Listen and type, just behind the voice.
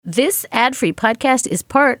This ad-free podcast is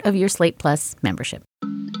part of your Slate Plus membership.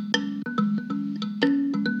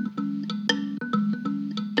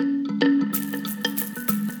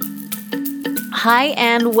 Hi,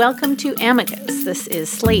 and welcome to Amicus. This is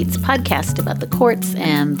Slate's podcast about the courts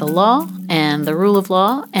and the law and the rule of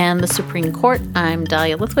law and the Supreme Court. I'm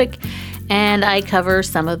Dahlia Lithwick, and I cover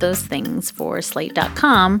some of those things for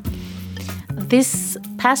Slate.com. This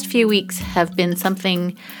past few weeks have been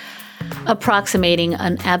something approximating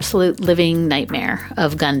an absolute living nightmare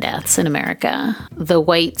of gun deaths in America. The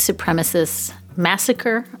white supremacist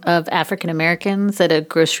massacre of African Americans at a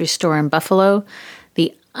grocery store in Buffalo,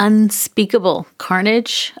 the unspeakable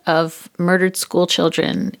carnage of murdered school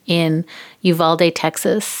children in Uvalde,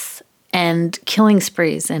 Texas, and killing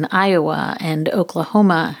sprees in Iowa and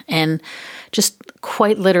Oklahoma, and just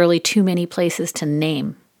quite literally too many places to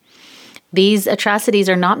name. These atrocities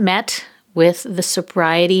are not met with the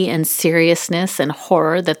sobriety and seriousness and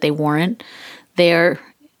horror that they warrant. They are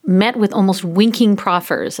met with almost winking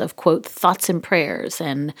proffers of, quote, thoughts and prayers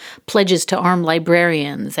and pledges to arm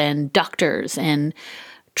librarians and doctors and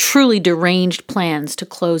truly deranged plans to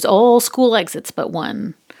close all school exits but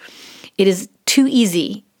one. It is too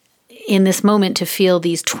easy in this moment to feel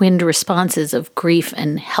these twinned responses of grief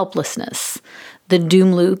and helplessness. The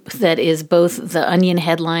doom loop that is both the Onion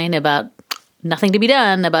headline about nothing to be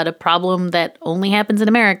done about a problem that only happens in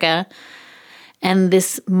America, and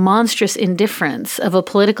this monstrous indifference of a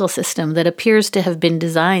political system that appears to have been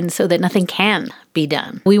designed so that nothing can be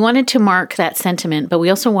done. We wanted to mark that sentiment, but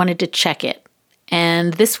we also wanted to check it.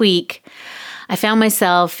 And this week, I found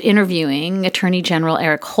myself interviewing Attorney General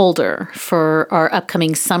Eric Holder for our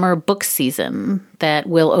upcoming summer book season that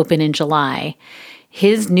will open in July.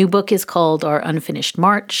 His new book is called Our Unfinished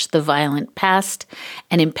March, The Violent Past,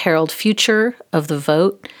 An Imperiled Future of the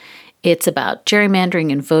Vote. It's about gerrymandering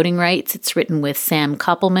and voting rights. It's written with Sam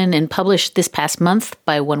Koppelman and published this past month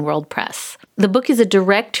by One World Press. The book is a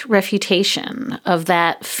direct refutation of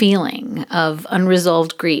that feeling of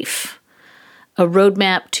unresolved grief, a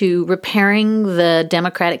roadmap to repairing the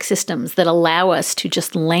democratic systems that allow us to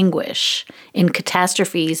just languish in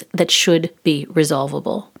catastrophes that should be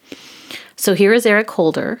resolvable. So here is Eric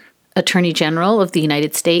Holder, Attorney General of the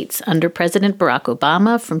United States under President Barack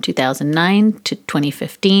Obama from 2009 to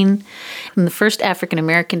 2015, and the first African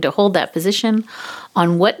American to hold that position,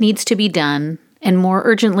 on what needs to be done, and more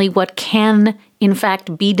urgently, what can, in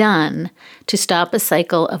fact, be done to stop a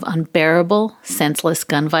cycle of unbearable, senseless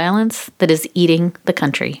gun violence that is eating the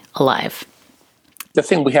country alive. The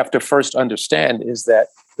thing we have to first understand is that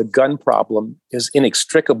the gun problem is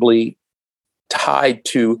inextricably tied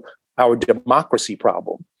to our democracy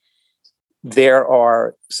problem. There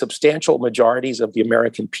are substantial majorities of the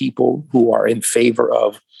American people who are in favor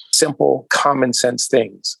of simple, common sense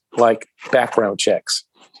things like background checks,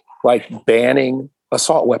 like banning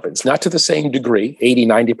assault weapons, not to the same degree.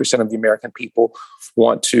 80-90% of the American people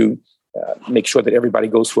want to make sure that everybody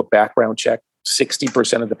goes through a background check.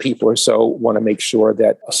 60% of the people or so want to make sure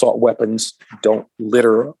that assault weapons don't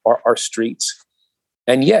litter our streets.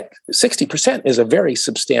 And yet 60% is a very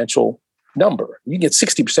substantial number. You get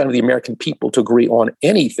 60% of the American people to agree on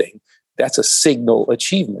anything. That's a signal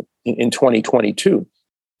achievement in 2022.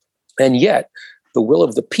 And yet the will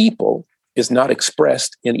of the people is not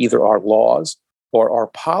expressed in either our laws or our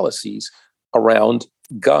policies around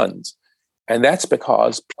guns. And that's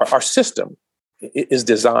because our system is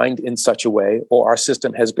designed in such a way, or our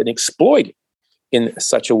system has been exploited in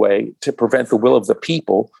such a way to prevent the will of the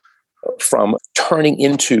people from turning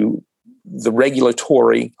into the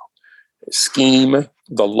regulatory scheme,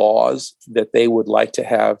 the laws that they would like to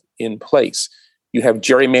have in place. You have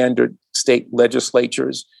gerrymandered state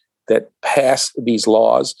legislatures that pass these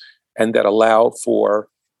laws and that allow for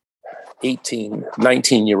 18,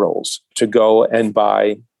 19-year-olds to go and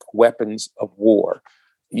buy weapons of war.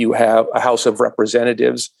 You have a House of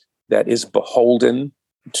Representatives that is beholden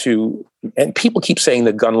to, and people keep saying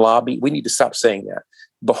the gun lobby. We need to stop saying that.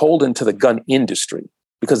 Beholden to the gun industry,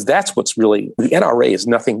 because that's what's really, the NRA is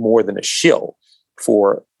nothing more than a shill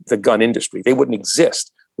for the gun industry. They wouldn't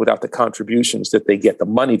exist without the contributions that they get, the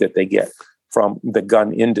money that they get from the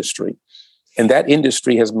gun industry. And that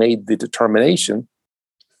industry has made the determination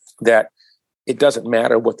that it doesn't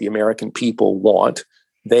matter what the American people want.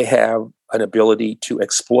 They have an ability to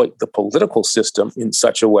exploit the political system in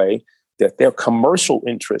such a way that their commercial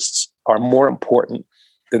interests are more important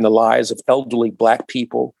than the lives of elderly Black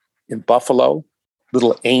people in Buffalo,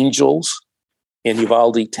 little angels in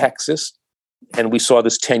Uvalde, Texas. And we saw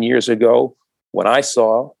this 10 years ago when I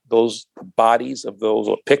saw those bodies of those,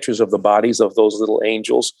 or pictures of the bodies of those little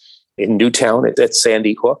angels in Newtown at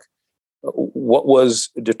Sandy Hook. what was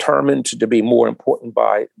determined to be more important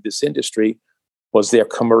by this industry was their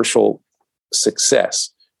commercial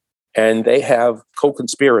success. And they have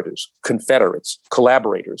co-conspirators, confederates,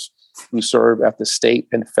 collaborators who serve at the state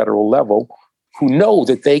and federal level who know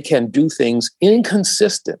that they can do things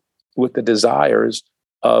inconsistent with the desires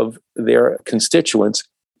of their constituents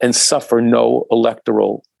and suffer no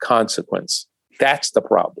electoral consequence. That's the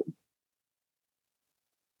problem.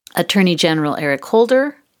 Attorney General Eric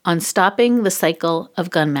Holder on stopping the cycle of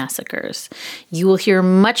gun massacres. You will hear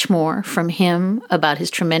much more from him about his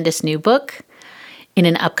tremendous new book in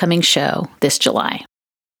an upcoming show this July.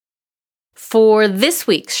 For this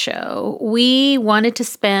week's show, we wanted to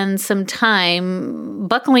spend some time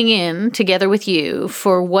buckling in together with you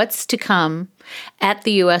for what's to come at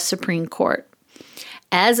the U.S. Supreme Court.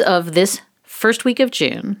 As of this first week of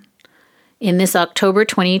June, in this October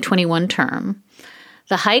 2021 term,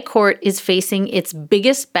 the High Court is facing its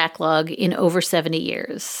biggest backlog in over 70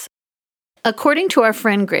 years. According to our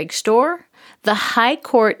friend Greg Storr, the High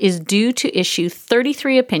Court is due to issue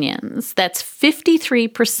 33 opinions. That's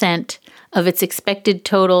 53% of its expected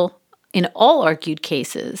total in all argued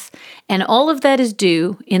cases, and all of that is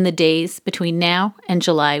due in the days between now and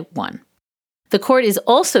July 1. The court is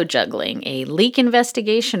also juggling a leak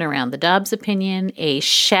investigation around the Dobbs opinion, a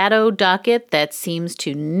shadow docket that seems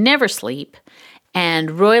to never sleep,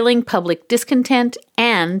 and roiling public discontent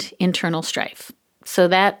and internal strife. So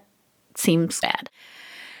that seems bad.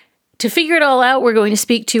 To figure it all out, we're going to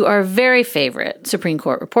speak to our very favorite Supreme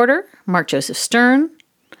Court reporter, Mark Joseph Stern.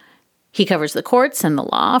 He covers the courts and the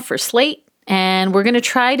law for Slate, and we're going to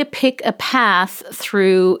try to pick a path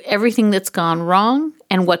through everything that's gone wrong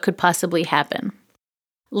and what could possibly happen.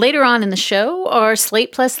 Later on in the show, our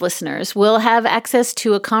Slate Plus listeners will have access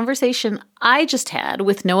to a conversation I just had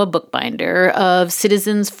with Noah Bookbinder of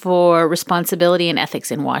Citizens for Responsibility and Ethics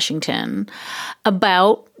in Washington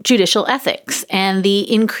about judicial ethics and the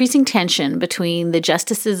increasing tension between the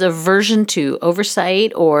justices' aversion to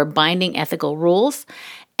oversight or binding ethical rules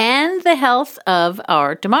and the health of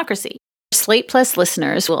our democracy. Slate Plus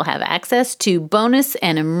listeners will have access to bonus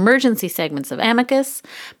and emergency segments of Amicus.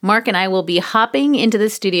 Mark and I will be hopping into the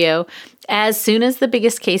studio as soon as the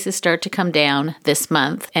biggest cases start to come down this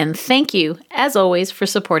month. And thank you, as always, for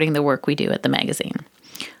supporting the work we do at the magazine.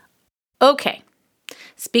 Okay,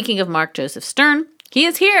 speaking of Mark Joseph Stern, he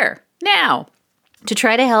is here now to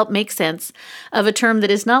try to help make sense of a term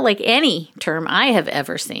that is not like any term I have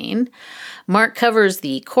ever seen. Mark covers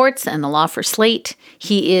the courts and the law for Slate.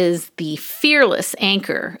 He is the fearless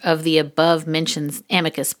anchor of the above-mentioned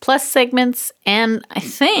Amicus Plus segments, and I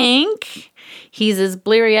think he's as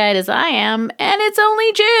bleary-eyed as I am, and it's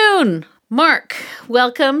only June. Mark,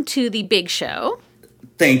 welcome to the big show.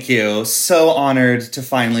 Thank you. So honored to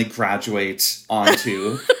finally graduate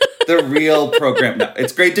onto the real program. No,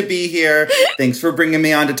 it's great to be here. Thanks for bringing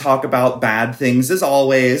me on to talk about bad things, as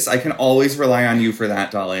always. I can always rely on you for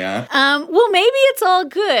that, Dahlia. Well, maybe it's all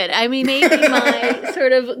good. I mean, maybe my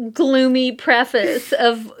sort of gloomy preface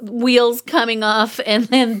of wheels coming off and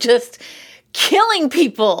then just killing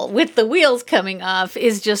people with the wheels coming off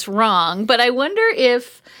is just wrong. But I wonder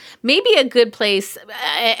if maybe a good place,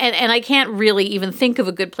 and I can't really even think of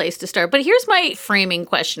a good place to start, but here's my framing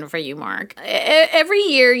question for you, Mark. Every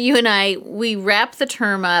year, you and I, we wrap the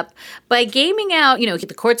term up by gaming out,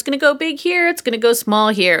 the court's going to go big here, it's going to go small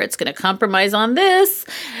here, it's going to compromise on this.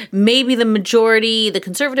 Maybe the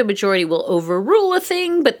conservative majority will overrule a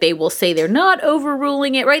thing, but they will say they're not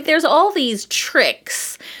overruling it, right? There's all these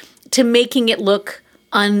tricks to making it look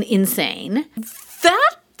insane.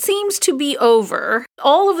 That seems to be over.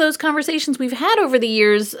 All of those conversations we've had over the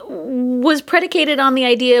years was predicated on the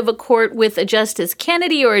idea of a court with a Justice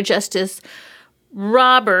Kennedy or a Justice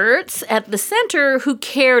Roberts at the center who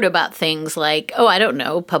cared about things like,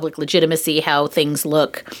 public legitimacy, how things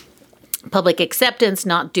look, public acceptance,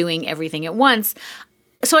 not doing everything at once.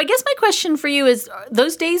 So I guess my question for you is,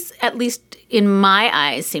 those days, at least in my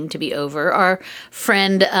eyes, seem to be over. Our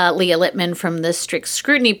friend Leah Littman from the Strict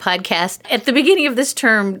Scrutiny podcast at the beginning of this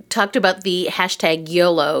term talked about the hashtag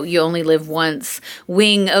YOLO, you only live once,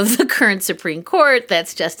 wing of the current Supreme Court.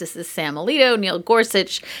 That's Justices Sam Alito, Neil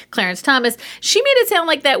Gorsuch, Clarence Thomas. She made it sound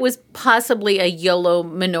like that was possibly a YOLO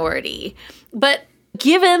minority. But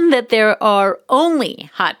given that there are only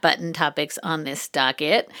hot-button topics on this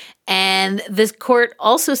docket, and this court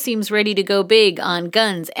also seems ready to go big on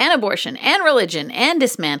guns and abortion and religion and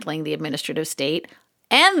dismantling the administrative state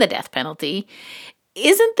and the death penalty,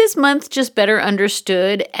 isn't this month just better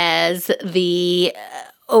understood as the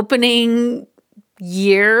opening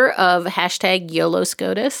year of hashtag YOLO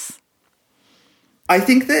SCOTUS? I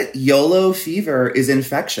think that YOLO fever is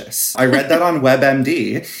infectious. I read that on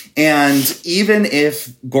WebMD. And even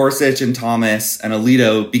if Gorsuch and Thomas and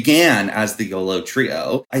Alito began as the YOLO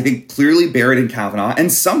trio, I think clearly Barrett and Kavanaugh, and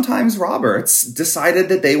sometimes Roberts, decided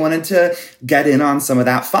that they wanted to get in on some of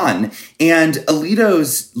that fun. And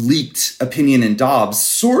Alito's leaked opinion in Dobbs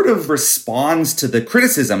sort of responds to the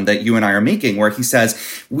criticism that you and I are making, where he says,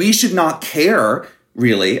 we should not care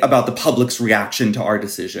really about the public's reaction to our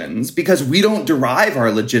decisions because we don't derive our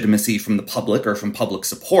legitimacy from the public or from public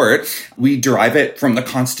support. We derive it from the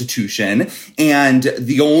Constitution. And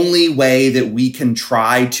the only way that we can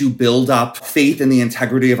try to build up faith in the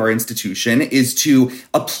integrity of our institution is to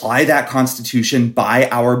apply that Constitution by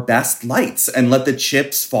our best lights and let the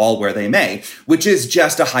chips fall where they may, which is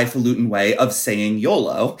just a highfalutin way of saying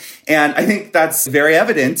YOLO. And I think that's very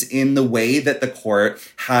evident in the way that the court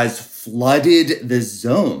has flooded the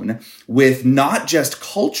zone with not just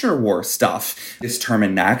culture war stuff this term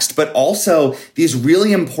and next, but also these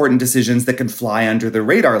really important decisions that can fly under the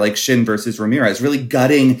radar, like Shin versus Ramirez, really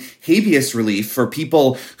gutting habeas relief for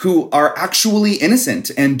people who are actually innocent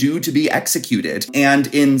and due to be executed. And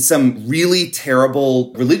in some really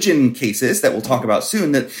terrible religion cases that we'll talk about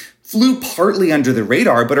soon that flew partly under the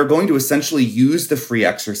radar, but are going to essentially use the free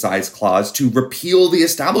exercise clause to repeal the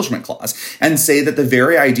establishment clause and say that the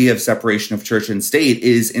very idea of separation of church and state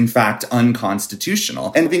is, in fact,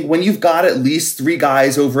 unconstitutional. And I think when you've got at least three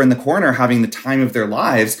guys over in the corner having the time of their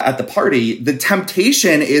lives at the party, the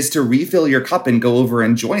temptation is to refill your cup and go over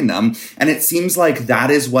and join them. And it seems like that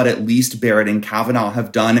is what at least Barrett and Kavanaugh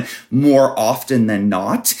have done more often than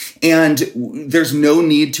not. And there's no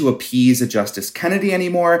need to appease a Justice Kennedy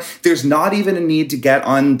anymore. There's not even a need to get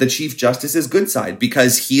on the Chief Justice's good side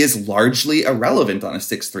because he is largely irrelevant on a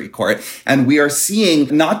 6-3 court. And we are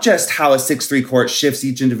seeing not just how a 6-3 court shifts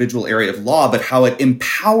each individual area of law, but how it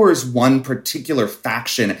empowers one particular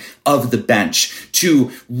faction of the bench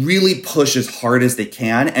to really push as hard as they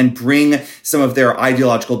can and bring some of their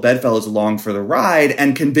ideological bedfellows along for the ride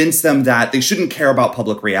and convince them that they shouldn't care about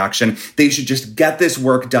public reaction. They should just get this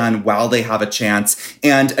work done while they have a chance.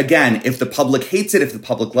 And again, if the public hates it, if the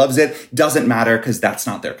public loves it, doesn't matter because that's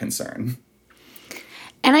not their concern.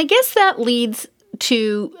 And I guess that leads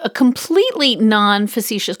to a completely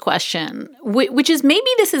non-facetious question, which is maybe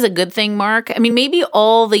this is a good thing, Mark. I mean, maybe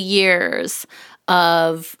all the years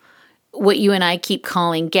of what you and I keep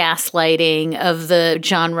calling gaslighting, of the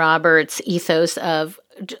John Roberts ethos of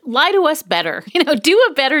lie to us better, do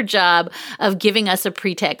a better job of giving us a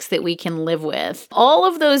pretext that we can live with. All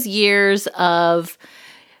of those years of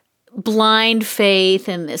blind faith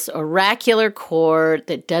in this oracular court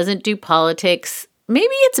that doesn't do politics, maybe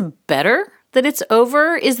it's better that it's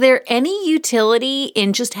over. Is there any utility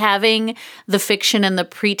in just having the fiction and the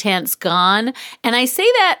pretense gone? And I say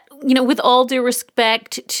that, with all due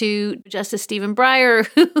respect to Justice Stephen Breyer,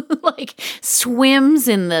 who swims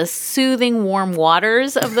in the soothing warm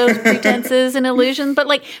waters of those pretenses and illusions.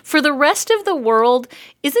 But for the rest of the world,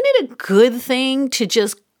 isn't it a good thing to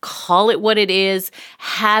just call it what it is,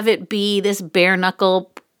 have it be this bare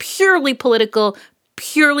knuckle, purely political,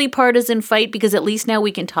 purely partisan fight, because at least now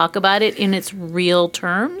we can talk about it in its real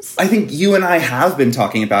terms? I think you and I have been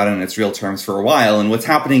talking about it in its real terms for a while, and what's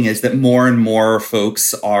happening is that more and more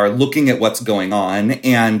folks are looking at what's going on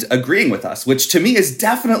and agreeing with us, which to me is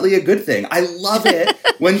definitely a good thing. I love it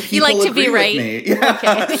when people you like to agree be right. with me.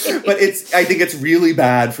 Yeah. Okay. But I think it's really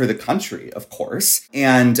bad for the country, of course.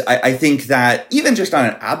 And I think that even just on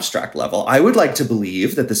an abstract level, I would like to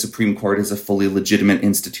believe that the Supreme Court is a fully legitimate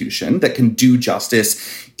institution that can do justice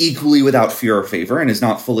equally without fear or favor and is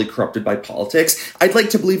not fully corrupted by politics. I'd like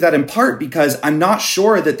to believe that in part because I'm not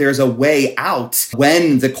sure that there's a way out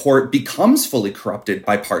when the court becomes fully corrupted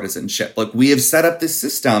by partisanship. We have set up this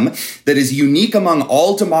system that is unique among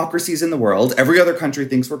all democracies in the world. Every other country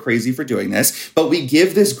thinks we're crazy for doing this, but we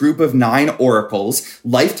give this group of 9 oracles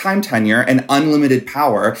lifetime tenure and unlimited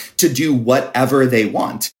power to do whatever they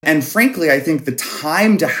want. And frankly, I think the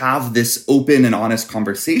time to have this open and honest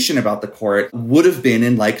conversation about the court would have been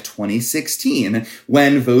in 2016,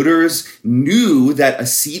 when voters knew that a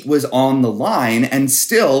seat was on the line, and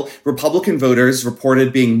still Republican voters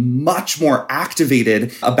reported being much more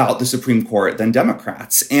activated about the Supreme Court than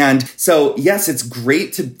Democrats. And so, yes, it's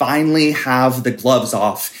great to finally have the gloves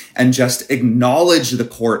off and just acknowledge the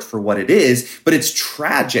court for what it is, but it's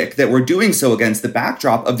tragic that we're doing so against the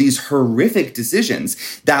backdrop of these horrific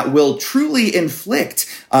decisions that will truly inflict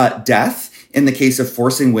death in the case of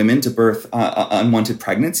forcing women to birth unwanted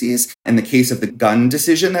pregnancies, in the case of the gun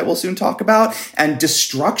decision that we'll soon talk about, and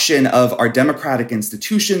destruction of our democratic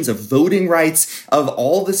institutions, of voting rights, of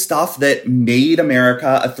all the stuff that made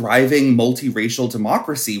America a thriving multiracial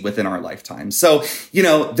democracy within our lifetime. So,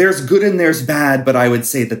 there's good and there's bad, but I would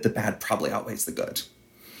say that the bad probably outweighs the good.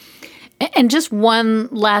 And just one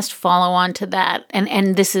last follow-on to that,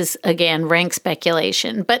 and this is, again, rank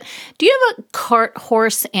speculation, but do you have a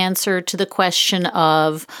cart-horse answer to the question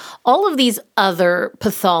of all of these other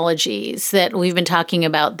pathologies that we've been talking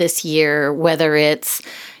about this year, whether it's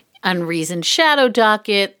unreasoned shadow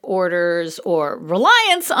docket orders or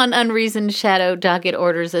reliance on unreasoned shadow docket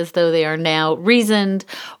orders as though they are now reasoned,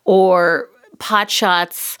 or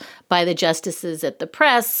potshots by the justices at the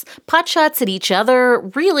press, potshots at each other,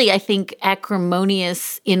 really, I think,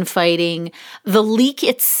 acrimonious infighting. The leak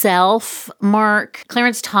itself, Mark,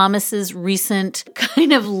 Clarence Thomas's recent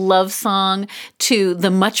kind of love song to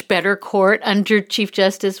the much better court under Chief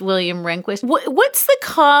Justice William Rehnquist. What's the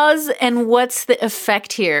cause and what's the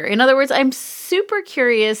effect here? In other words, I'm super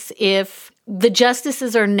curious if the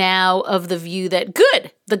justices are now of the view that,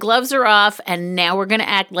 good, the gloves are off and now we're going to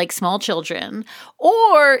act like small children,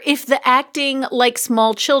 or if the acting like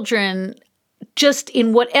small children, just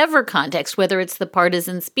in whatever context, whether it's the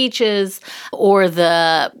partisan speeches or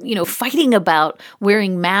the, fighting about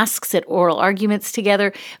wearing masks at oral arguments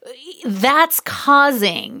together, that's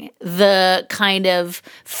causing the kind of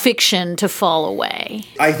fiction to fall away.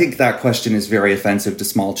 I think that question is very offensive to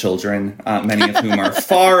small children, many of whom are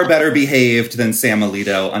far better behaved than Sam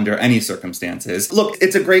Alito under any circumstances. Look,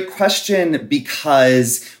 it's a great question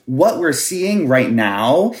because what we're seeing right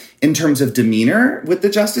now in terms of demeanor with the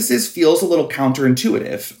justices feels a little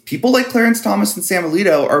counterintuitive. People like Clarence Thomas and Sam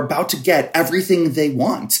Alito are about to get everything they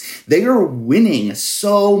want. They are winning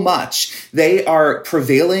so much. They are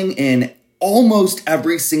prevailing in almost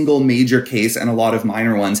every single major case and a lot of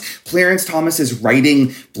minor ones. Clarence Thomas is writing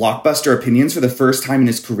blockbuster opinions for the first time in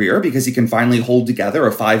his career because he can finally hold together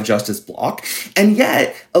a 5-justice block. And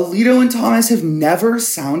yet, Alito and Thomas have never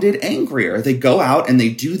sounded angrier. They go out and they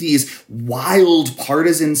do these wild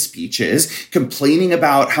partisan speeches complaining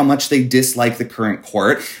about how much they dislike the current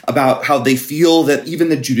court, about how they feel that even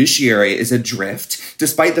the judiciary is adrift,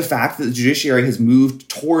 despite the fact that the judiciary has moved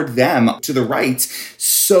toward them to the right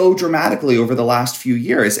so dramatically over the last few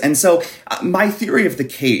years. And so my theory of the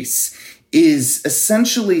case is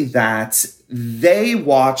essentially that they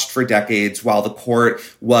watched for decades while the court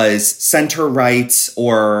was center-right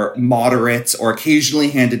or moderate or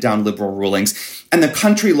occasionally handed down liberal rulings, and the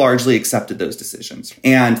country largely accepted those decisions.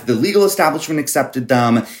 And the legal establishment accepted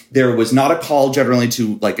them. There was not a call generally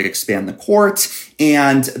to expand the court,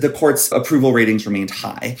 and the court's approval ratings remained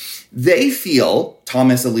high. They feel,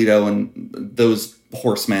 Thomas, Alito, and those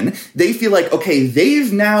horsemen, they feel like, okay,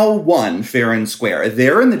 they've now won fair and square.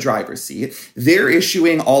 They're in the driver's seat. They're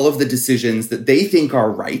issuing all of the decisions that they think are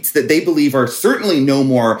right, that they believe are certainly no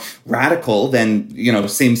more radical than,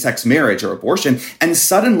 same-sex marriage or abortion. And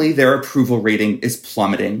suddenly their approval rating is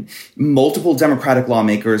plummeting. Multiple Democratic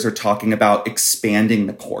lawmakers are talking about expanding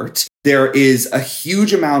the court. There is a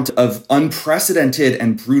huge amount of unprecedented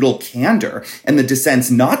and brutal candor in the dissents,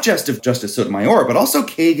 not just of Justice Sotomayor, but also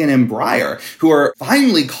Kagan and Breyer, who are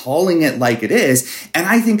finally calling it like it is. And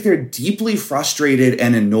I think they're deeply frustrated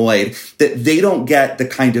and annoyed that they don't get the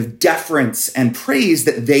kind of deference and praise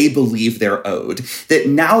that they believe they're owed. That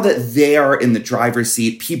now that they are in the driver's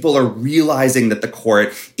seat, people are realizing that the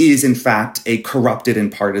court is, in fact, a corrupted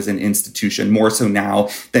and partisan institution, more so now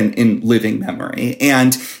than in living memory.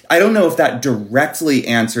 And I don't know if that directly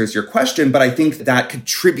answers your question, but I think that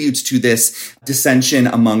contributes to this dissension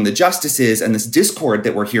among the justices and this discord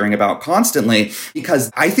that we're hearing about constantly,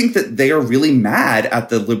 because I think that they are really mad at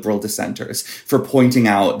the liberal dissenters for pointing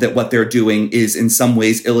out that what they're doing is in some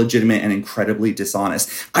ways illegitimate and incredibly dishonest.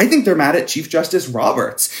 I think they're mad at Chief Justice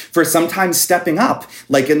Roberts for sometimes stepping up,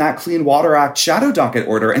 like in that Clean Water Act shadow docket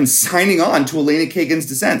order, and signing on to Elena Kagan's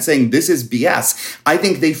dissent, saying this is BS. I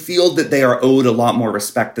think they feel that they are owed a lot more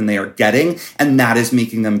respect than they are getting, and that is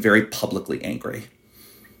making them very publicly angry.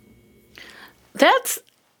 That's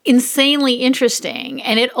insanely interesting.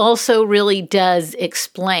 And it also really does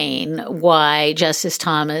explain why Justice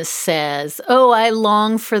Thomas says, I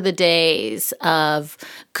long for the days of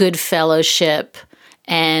good fellowship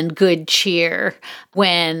and good cheer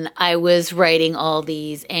when I was writing all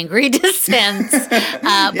these angry dissents,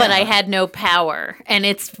 but I had no power. And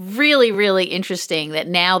it's really, really interesting that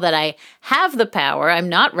now that I have the power, I'm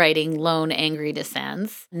not writing lone angry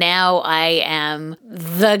dissents. Now I am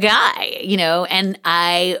the guy, and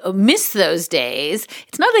I miss those days.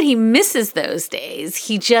 It's not that he misses those days.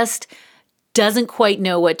 He just doesn't quite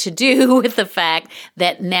know what to do with the fact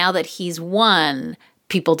that now that he's won,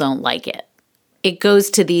 people don't like it. It goes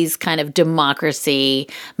to these kind of democracy,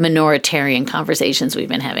 minoritarian conversations we've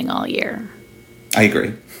been having all year. I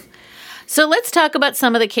agree. So let's talk about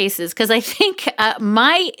some of the cases, because I think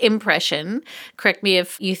my impression, correct me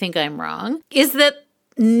if you think I'm wrong, is that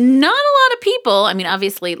not a lot of people, I mean,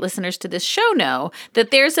 obviously listeners to this show know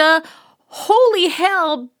that there's a holy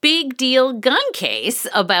hell big deal gun case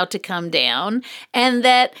about to come down, and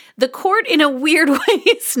that the court in a weird way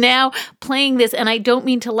is now playing this, and I don't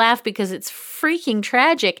mean to laugh because it's freaking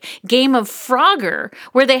tragic, game of Frogger,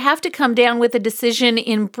 where they have to come down with a decision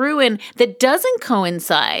in Bruin that doesn't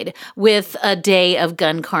coincide with a day of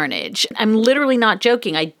gun carnage. I'm literally not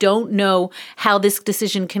joking. I don't know how this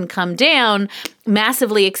decision can come down,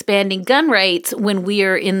 massively expanding gun rights when we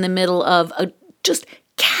are in the middle of a just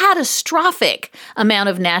catastrophic amount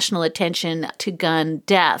of national attention to gun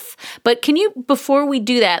death. But can you, before we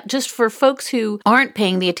do that, just for folks who aren't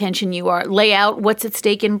paying the attention you are, lay out what's at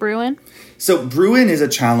stake in Bruin? So Bruin is a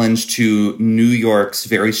challenge to New York's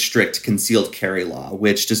very strict concealed carry law,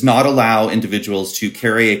 which does not allow individuals to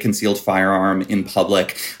carry a concealed firearm in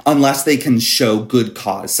public unless they can show good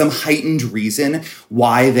cause, some heightened reason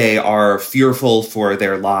why they are fearful for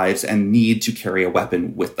their lives and need to carry a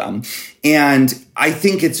weapon with them. And I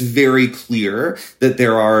think it's very clear that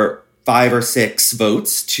there are 5 or 6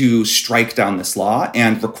 votes to strike down this law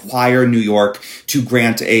and require New York to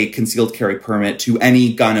grant a concealed carry permit to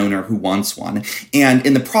any gun owner who wants one. And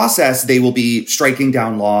in the process, they will be striking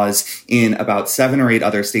down laws in about 7 or 8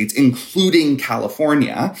 other states, including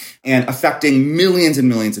California, and affecting millions and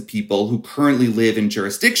millions of people who currently live in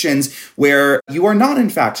jurisdictions where you are not, in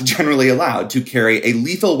fact, generally allowed to carry a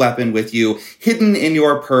lethal weapon with you hidden in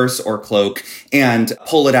your purse or cloak and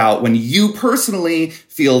pull it out when you personally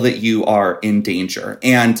feel that you are in danger.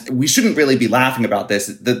 And we shouldn't really be laughing about this.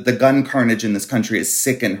 The gun carnage in this country is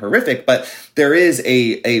sick and horrific, but there is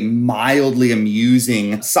a mildly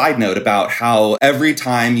amusing side note about how every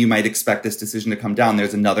time you might expect this decision to come down,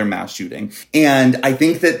 there's another mass shooting. And I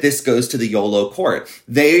think that this goes to the YOLO court.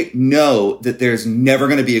 They know that there's never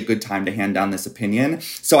going to be a good time to hand down this opinion.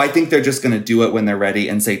 So I think they're just going to do it when they're ready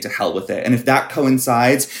and say to hell with it. And if that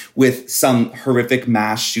coincides with some horrific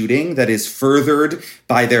mass shooting that is furthered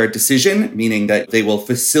by their decision, meaning that they will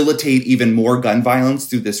facilitate even more gun violence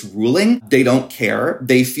through this ruling, they don't care.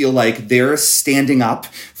 They feel like they're standing up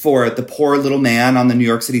for the poor little man on the New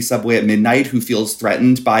York City subway at midnight who feels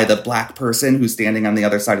threatened by the black person who's standing on the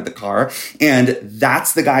other side of the car. And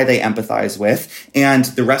that's the guy they empathize with. And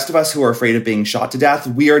the rest of us who are afraid of being shot to death,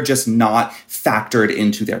 we are just not factored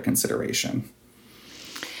into their consideration.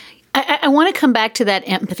 I want to come back to that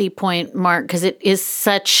empathy point, Mark, because it is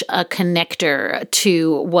such a connector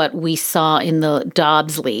to what we saw in the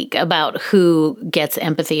Dobbs leak about who gets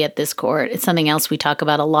empathy at this court. It's something else we talk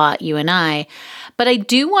about a lot, you and I. But I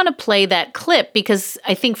do want to play that clip because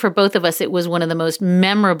I think for both of us, it was one of the most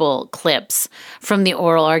memorable clips from the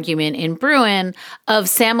oral argument in Bruin of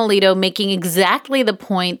Sam Alito making exactly the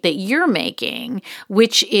point that you're making,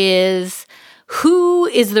 which is who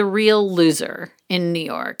is the real loser in New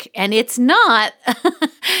York? And it's not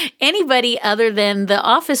anybody other than the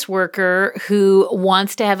office worker who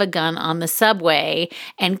wants to have a gun on the subway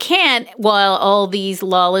and can't, while all these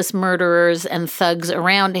lawless murderers and thugs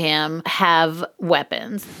around him have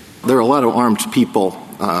weapons. There are a lot of armed people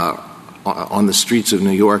on the streets of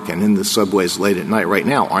New York and in the subways late at night right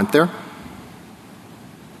now, aren't there?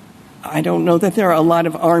 I don't know that there are a lot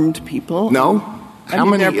of armed people. No? There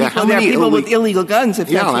are people with illegal guns, if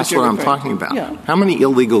that's what I'm talking about. Yeah. How many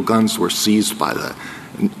illegal guns were seized by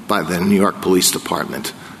the New York Police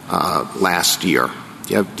Department last year?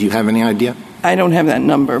 Do you have any idea? I don't have that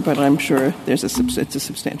number, but I'm sure it's a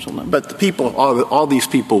substantial number. But the people, all these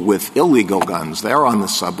people with illegal guns, they're on the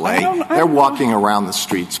subway. They're walking around the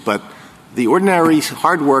streets. But the ordinary,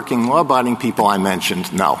 hardworking, law-abiding people I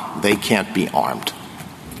mentioned, no, they can't be armed.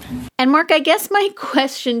 And Mark, I guess my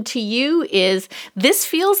question to you is, this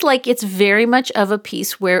feels like it's very much of a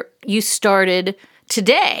piece where you started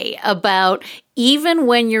today about even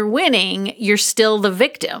when you're winning, you're still the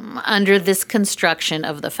victim under this construction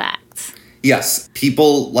of the facts. Yes,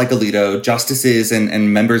 people like Alito, justices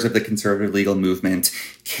and members of the conservative legal movement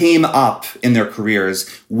came up in their careers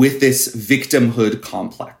with this victimhood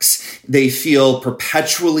complex. They feel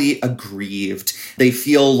perpetually aggrieved. They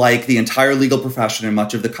feel like the entire legal profession and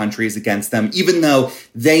much of the country is against them, even though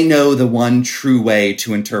they know the one true way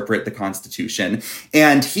to interpret the Constitution.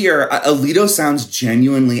 And here, Alito sounds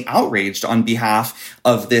genuinely outraged on behalf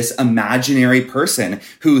of this imaginary person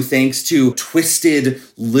who, thanks to twisted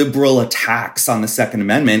liberal attacks on the Second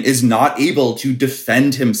Amendment, is not able to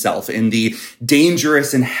defend himself in the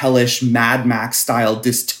dangerous and hellish Mad Max-style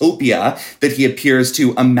dystopia that he appears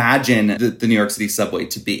to imagine the New York City subway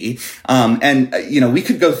to be. We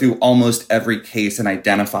could go through almost every case and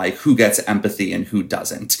identify who gets empathy and who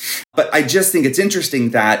doesn't. But I just think it's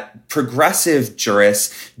interesting that progressive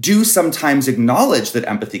jurists do sometimes acknowledge that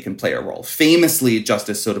empathy can play a role. Famously,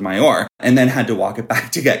 Justice Sotomayor, and then had to walk it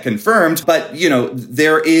back to get confirmed. But,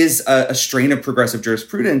 there is a strain of progressive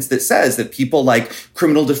jurisprudence that says that people like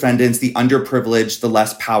criminal defendants, the underprivileged, the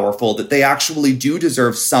less powerful, that they actually do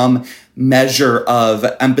deserve some measure of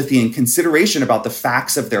empathy and consideration about the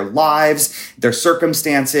facts of their lives, their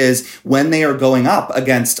circumstances, when they are going up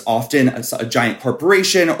against often a giant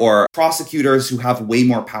corporation or prosecutors who have way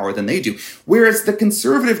more power than they do. Whereas the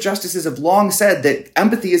conservative justices have long said that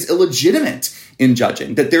empathy is illegitimate in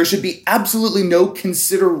judging, that there should be absolutely no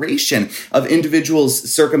consideration of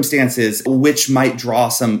individuals' circumstances which might draw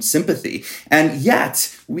some sympathy. And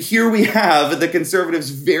yet, here we have the conservatives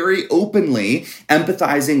very openly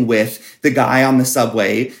empathizing with the guy on the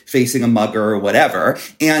subway facing a mugger or whatever,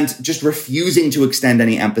 and just refusing to extend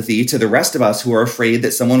any empathy to the rest of us who are afraid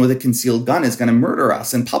that someone with a concealed gun is going to murder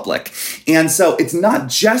us in public. And so it's not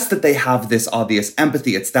just that they have this obvious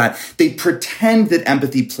empathy, it's that they pretend that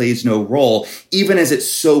empathy plays no role, even as it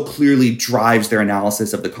so clearly drives their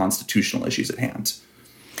analysis of the constitutional issues at hand.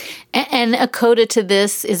 And a coda to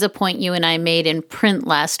this is a point you and I made in print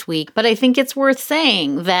last week, but I think it's worth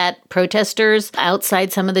saying that protesters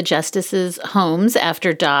outside some of the justices' homes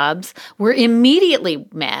after Dobbs were immediately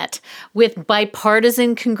met with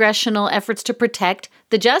bipartisan congressional efforts to protect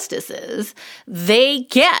the justices. They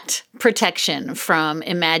get protection from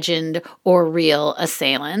imagined or real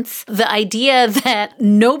assailants. The idea that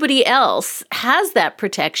nobody else has that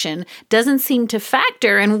protection doesn't seem to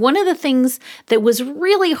factor. And one of the things that was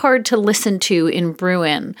really hard to listen to in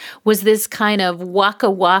Bruin was this kind of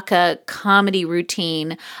waka waka comedy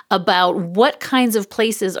routine about what kinds of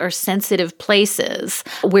places are sensitive places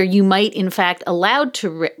where you might in fact allowed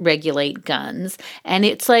to regulate guns. And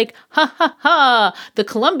it's like, ha ha ha, the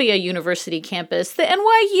Columbia University campus, the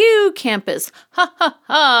NYU campus, ha ha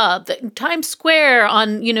ha, the Times Square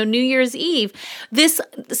on, New Year's Eve. This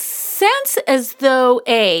sense as though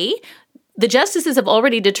the justices have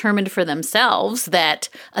already determined for themselves that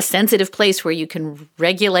a sensitive place where you can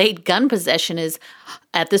regulate gun possession is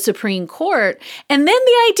at the Supreme Court. And then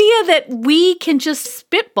the idea that we can just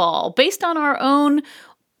spitball based on our own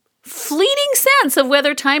fleeting sense of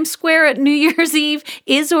whether Times Square at New Year's Eve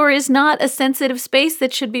is or is not a sensitive space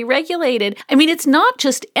that should be regulated. I mean, it's not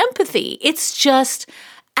just empathy. It's just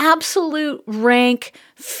absolute rank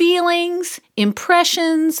feelings,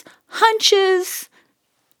 impressions, hunches,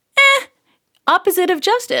 opposite of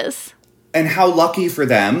justice. And how lucky for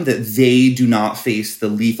them that they do not face the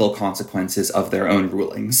lethal consequences of their own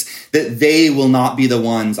rulings, that they will not be the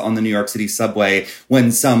ones on the New York City subway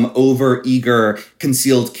when some overeager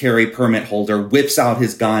concealed carry permit holder whips out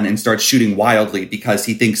his gun and starts shooting wildly because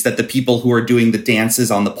he thinks that the people who are doing the dances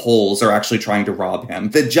on the poles are actually trying to rob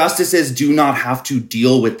him. The justices do not have to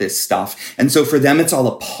deal with this stuff. And so for them, it's all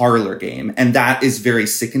a parlor game. And that is very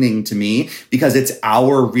sickening to me because it's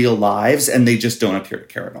our real lives and they just don't appear to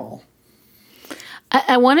care at all.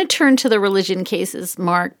 I want to turn to the religion cases,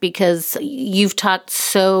 Mark, because you've talked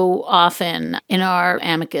so often in our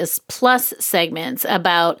Amicus Plus segments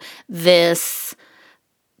about this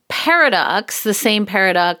paradox, the same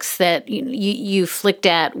paradox that you flicked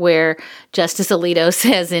at where Justice Alito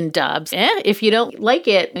says in Dobbs, if you don't like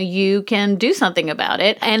it, you can do something about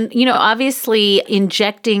it. And, obviously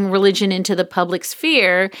injecting religion into the public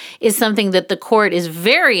sphere is something that the court is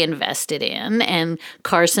very invested in. And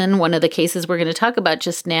Carson, one of the cases we're going to talk about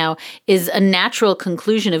just now, is a natural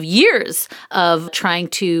conclusion of years of trying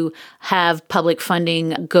to have public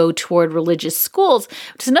funding go toward religious schools,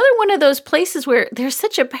 which is another one of those places where there's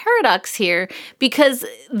such a paradox here because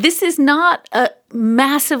this is not a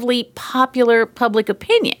massively popular public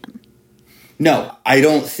opinion. No, I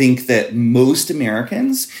don't think that most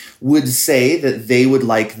Americans would say that they would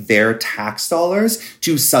like their tax dollars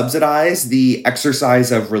to subsidize the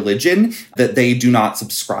exercise of religion that they do not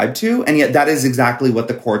subscribe to. And yet that is exactly what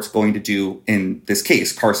the court's going to do in this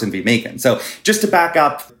case, Carson v. Macon. So just to back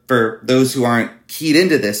up, for those who aren't keyed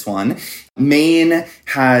into this one. Maine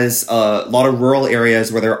has a lot of rural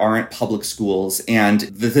areas where there aren't public schools, and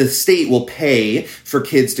the state will pay for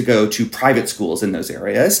kids to go to private schools in those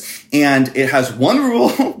areas. And it has one rule,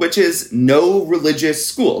 which is no religious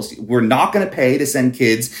schools. We're not going to pay to send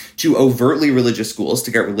kids to overtly religious schools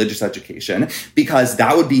to get religious education, because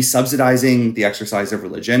that would be subsidizing the exercise of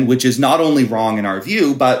religion, which is not only wrong in our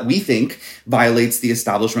view, but we think violates the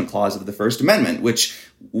Establishment Clause of the First Amendment, which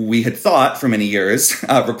we had thought for many years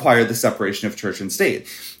required the separation of church and state.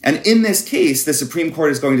 And in this case, the Supreme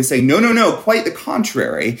Court is going to say, no, quite the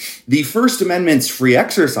contrary. The First Amendment's free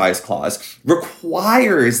exercise clause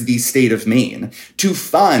requires the state of Maine to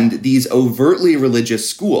fund these overtly religious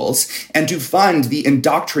schools and to fund the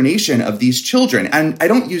indoctrination of these children. And I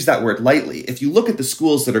don't use that word lightly. If you look at the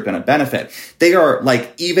schools that are going to benefit, they are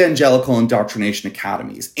like evangelical indoctrination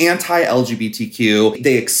academies, anti-LGBTQ.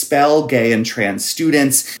 They expel gay and trans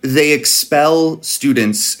students. They expel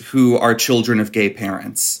students who are children of gay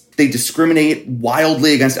parents. They discriminate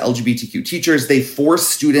wildly against LGBTQ teachers. They force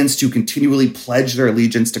students to continually pledge their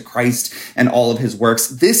allegiance to Christ and all of his works.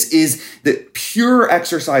 This is the pure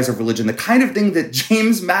exercise of religion, the kind of thing that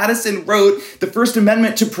James Madison wrote the First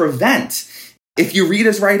Amendment to prevent. If you read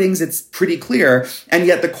his writings, it's pretty clear. And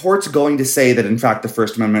yet the court's going to say that, in fact, the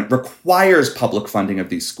First Amendment requires public funding of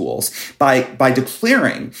these schools by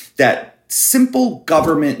declaring that simple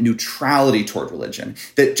government neutrality toward religion,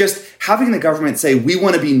 that just having the government say, we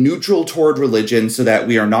want to be neutral toward religion so that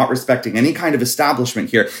we are not respecting any kind of establishment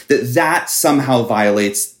here, that somehow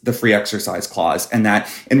violates the free exercise clause, and that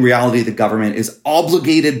in reality, the government is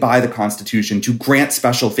obligated by the Constitution to grant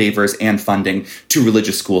special favors and funding to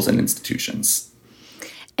religious schools and institutions.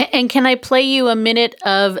 And can I play you a minute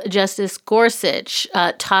of Justice Gorsuch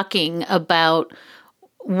talking about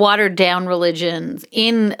watered down religions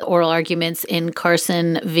in oral arguments in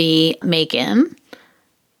Carson v. Macon?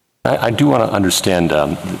 I do want to understand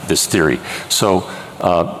this theory. So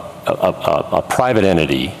a private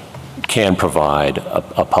entity can provide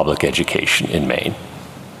a public education in Maine.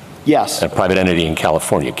 Yes. A private entity in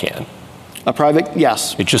California can.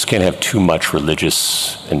 Yes. It just can't have too much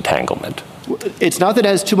religious entanglement. It's not that it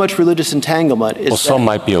has too much religious entanglement. Well, some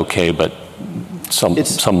might be okay, but some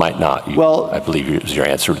might not. I believe is your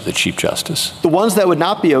answer to the Chief Justice. The ones that would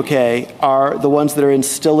not be okay are the ones that are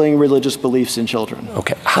instilling religious beliefs in children.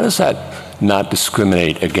 Okay. How does that not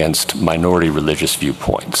discriminate against minority religious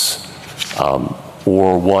viewpoints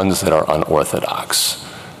or ones that are unorthodox?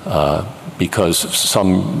 Because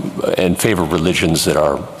some in favor of religions that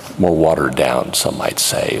are more watered down, some might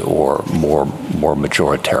say, or more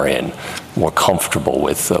majoritarian, more comfortable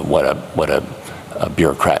with what a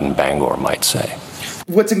bureaucrat in Bangor might say.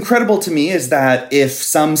 What's incredible to me is that if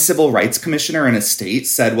some civil rights commissioner in a state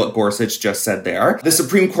said what Gorsuch just said there, the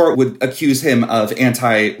Supreme Court would accuse him of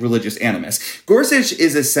anti-religious animus. Gorsuch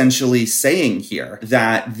is essentially saying here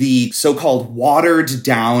that the so-called watered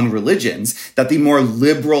down religions, that the more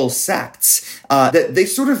liberal sects, that they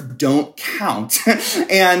sort of don't count,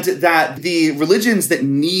 and that the religions that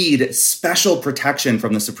need special protection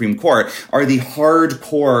from the Supreme Court are the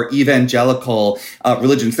hardcore evangelical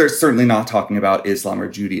religions. They're certainly not talking about Islam or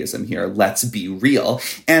Judaism here. Let's be real.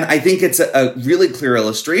 And I think it's a really clear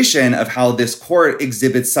illustration of how this court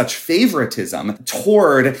exhibits such favoritism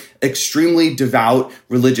toward extremely devout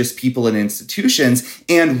religious people and institutions,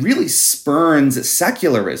 and really spurns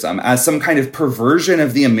secularism as some kind of perversion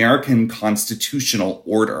of the American constitutional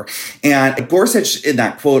order. And Gorsuch, in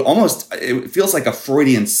that quote, almost, it feels like a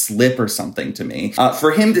Freudian slip or something to me.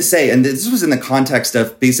 For him to say, and this was in the context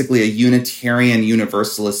of basically a Unitarian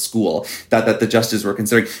Universalist school that the justices were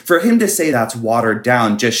considering, for him to say that's watered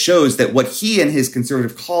down just shows that what he and his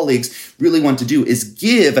conservative colleagues really want to do is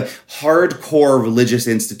give hardcore religious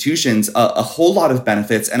institutions a whole lot of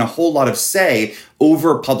benefits and a whole lot of say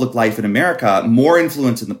over public life in America, more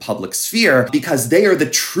influence in the public sphere, because they are the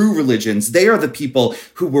true religions. They are the people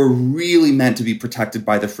who were really meant to be protected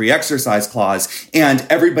by the free exercise clause, and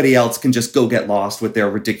everybody else can just go get lost with their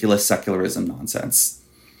ridiculous secularism nonsense.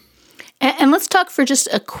 And let's talk for just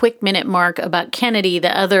a quick minute, Mark, about Kennedy,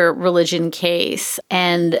 the other religion case.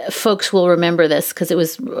 And folks will remember this because it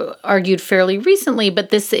was argued fairly recently,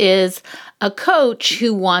 but this is a coach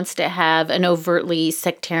who wants to have an overtly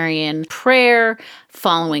sectarian prayer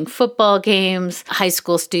following football games. High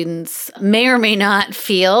school students may or may not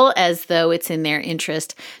feel as though it's in their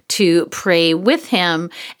interest to pray with him.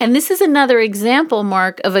 And this is another example,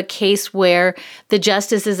 Mark, of a case where the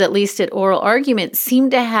justices, at least at oral argument, seem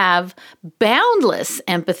to have boundless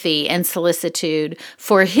empathy and solicitude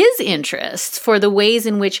for his interests, for the ways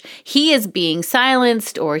in which he is being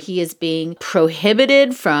silenced or he is being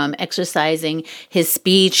prohibited from exercising his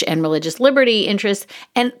speech and religious liberty interests,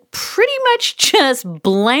 and pretty much just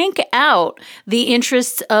blank out the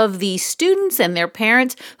interests of the students and their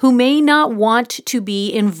parents who may not want to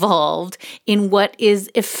be involved in what is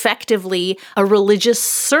effectively a religious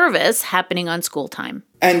service happening on school time.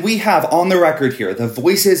 And we have on the record here the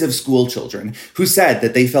voices of school children who said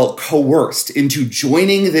that they felt coerced into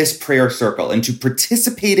joining this prayer circle, into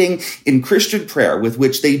participating in Christian prayer with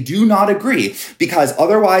which they do not agree, because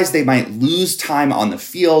otherwise they might lose time on the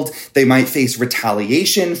field. They might face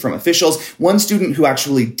retaliation from officials. One student who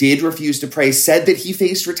actually did refuse to pray said that he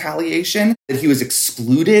faced retaliation, that he was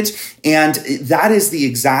excluded. And that is the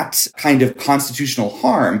exact kind of constitutional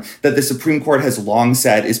harm that the Supreme Court has long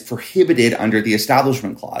said is prohibited under the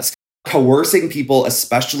Establishment Clause. Coercing people,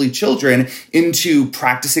 especially children, into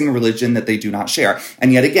practicing a religion that they do not share.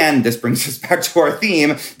 And yet again, this brings us back to our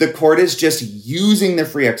theme. The court is just using the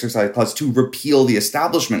Free Exercise Clause to repeal the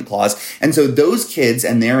Establishment Clause. And so those kids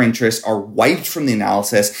and their interests are wiped from the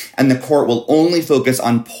analysis, and the court will only focus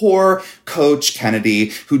on poor Coach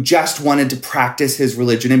Kennedy, who just wanted to practice his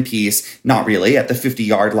religion in peace, not really, at the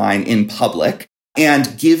 50-yard line in public,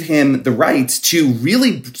 and give him the right to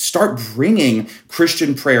really start bringing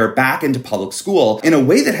Christian prayer back into public school in a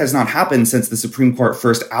way that has not happened since the Supreme Court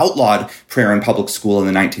first outlawed prayer in public school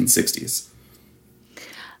in the 1960s.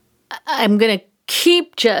 I'm going to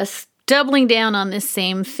keep just doubling down on this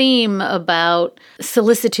same theme about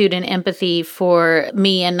solicitude and empathy for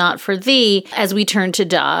me and not for thee as we turn to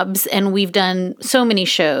Dobbs. And we've done so many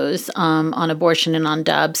shows on abortion and on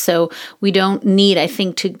Dobbs, so we don't need, I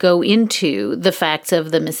think, to go into the facts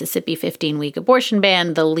of the Mississippi 15-week abortion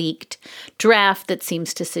ban, the leaked draft that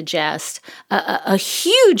seems to suggest a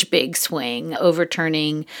huge big swing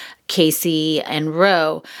overturning Casey and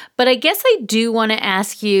Roe. But I guess I do want to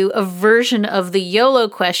ask you a version of the YOLO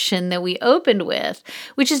question that we opened with,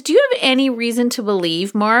 which is, do you have any reason to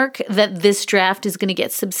believe, Mark, that this draft is going to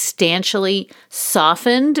get substantially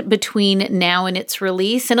softened between now and its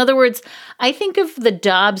release? In other words, I think of the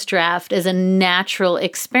Dobbs draft as a natural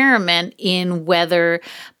experiment in whether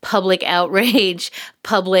public outrage,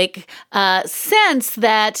 public sense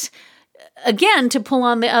that, again, to pull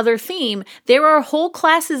on the other theme, there are whole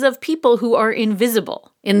classes of people who are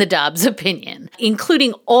invisible in the Dobbs opinion,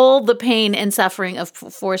 including all the pain and suffering of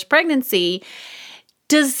forced pregnancy.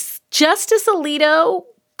 Does Justice Alito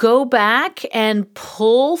go back and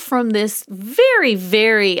pull from this very,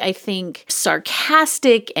 very, I think,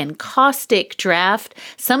 sarcastic and caustic draft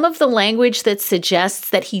some of the language that suggests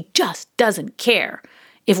that he just doesn't care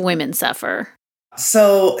if women suffer?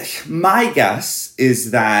 So my guess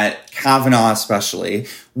is that Kavanaugh especially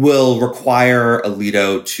will require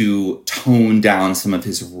Alito to tone down some of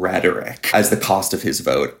his rhetoric as the cost of his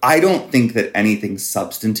vote. I don't think that anything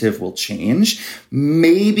substantive will change.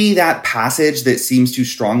 Maybe that passage that seems to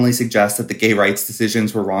strongly suggest that the gay rights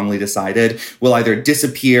decisions were wrongly decided will either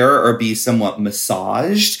disappear or be somewhat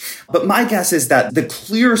massaged. But my guess is that the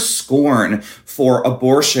clear scorn for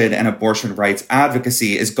abortion and abortion rights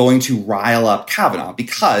advocacy is going to rile up Kavanaugh,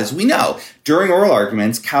 because we know during oral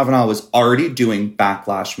arguments, Kavanaugh was already doing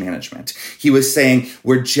backlash management. He was saying,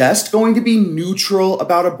 we're just going to be neutral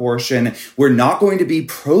about abortion. We're not going to be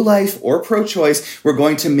pro-life or pro-choice. We're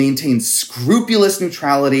going to maintain scrupulous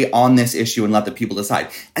neutrality on this issue and let the people decide.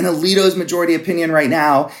 And Alito's majority opinion right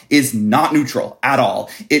now is not neutral at all.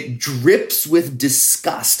 It drips with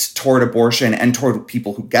disgust toward abortion and toward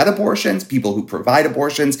people who get abortions, people who provide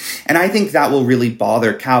abortions. And I think that will really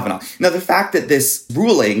bother Kavanaugh. Now, the fact that this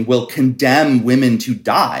ruling will condemn women to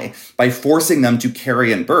die by forcing them to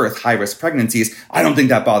carry and birth high-risk pregnancies, I don't think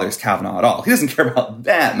that bothers Kavanaugh at all. He doesn't care about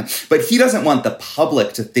them, but he doesn't want the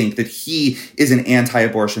public to think that he is an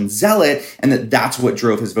anti-abortion zealot and that that's what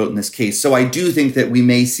drove his vote in this case. So I do think that we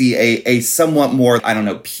may see a somewhat more,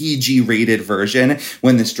 PG-rated version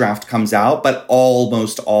when this draft comes out, but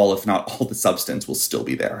almost all, if not all, the substance will still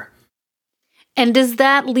be there. And does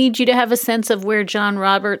that lead you to have a sense of where John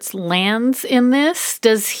Roberts lands in this?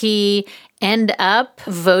 Does he end up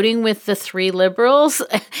voting with the three liberals,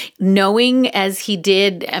 knowing as he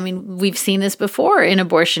did, we've seen this before in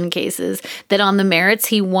abortion cases, that on the merits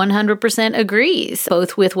he 100% agrees,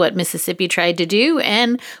 both with what Mississippi tried to do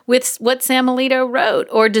and with what Sam Alito wrote?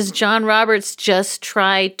 Or does John Roberts just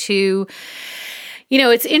try to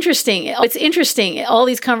It's interesting. It's interesting. All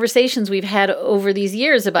these conversations we've had over these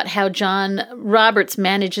years about how John Roberts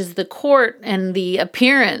manages the court and the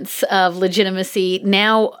appearance of legitimacy.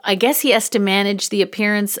 Now, I guess he has to manage the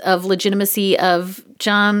appearance of legitimacy of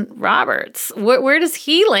John Roberts. Where does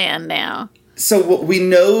he land now? So we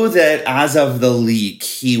know that as of the leak,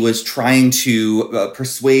 he was trying to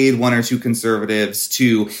persuade one or two conservatives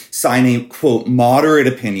to sign a, quote, moderate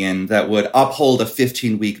opinion that would uphold a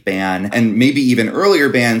 15-week ban and maybe even earlier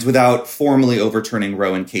bans without formally overturning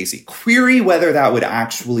Roe and Casey. Query whether that would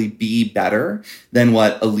actually be better than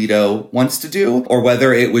what Alito wants to do, or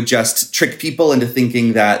whether it would just trick people into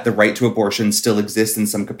thinking that the right to abortion still exists in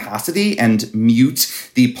some capacity and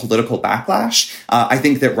mute the political backlash. I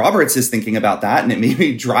think that Roberts is thinking about that, and it may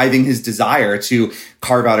be driving his desire to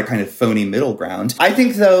carve out a kind of phony middle ground. I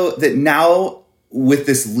think, though, that now with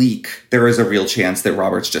this leak, there is a real chance that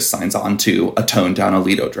Roberts just signs on to a toned-down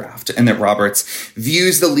Alito draft, and that Roberts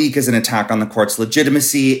views the leak as an attack on the court's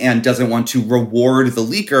legitimacy and doesn't want to reward the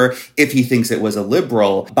leaker if he thinks it was a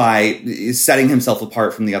liberal by setting himself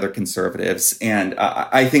apart from the other conservatives. And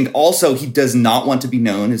I think also he does not want to be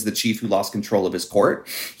known as the chief who lost control of his court.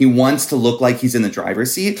 He wants to look like he's in the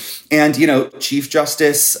driver's seat. And, Chief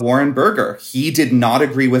Justice Warren Burger, he did not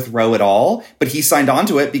agree with Roe at all, but he signed on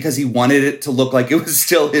to it because he wanted it to look like it was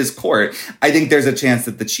still his court. I think there's a chance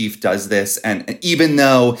that the chief does this. And even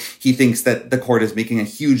though he thinks that the court is making a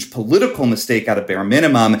huge political mistake at a bare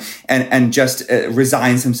minimum and just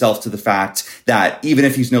resigns himself to the fact that even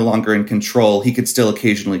if he's no longer in control, he could still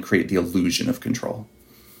occasionally create the illusion of control.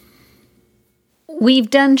 We've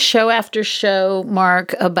done show after show,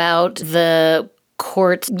 Mark, about the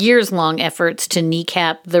court's years-long efforts to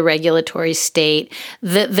kneecap the regulatory state.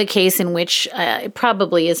 The case in which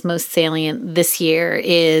probably is most salient this year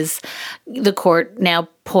is the court now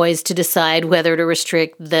poised to decide whether to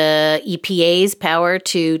restrict the EPA's power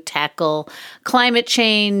to tackle climate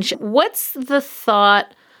change. What's the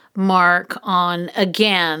thought, Mark, on,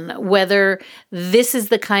 again, whether this is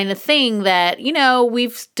the kind of thing that,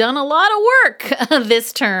 we've done a lot of work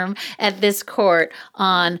this term at this court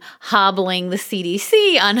on hobbling the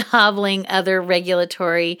CDC, on hobbling other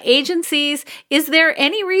regulatory agencies. Is there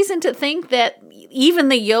any reason to think that even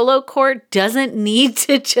the YOLO court doesn't need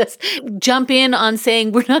to just jump in on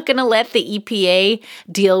saying we're not going to let the EPA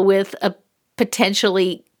deal with a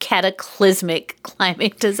potentially cataclysmic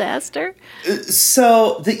climate disaster?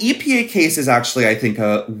 So the EPA case is actually, I think,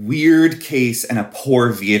 a weird case and a poor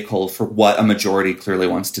vehicle for what a majority clearly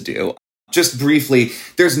wants to do. Just briefly,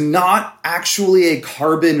 there's not actually a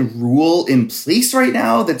carbon rule in place right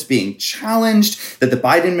now that's being challenged that the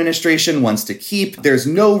Biden administration wants to keep. There's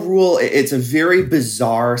no rule. It's a very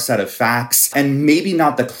bizarre set of facts and maybe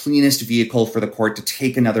not the cleanest vehicle for the court to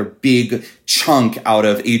take another big chunk out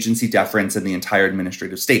of agency deference in the entire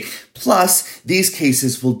administrative state. Plus, these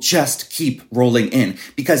cases will just keep rolling in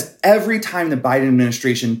because every time the Biden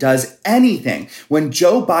administration does anything, when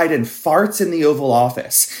Joe Biden farts in the Oval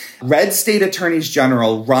Office, red state attorneys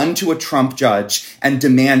general run to a Trump judge and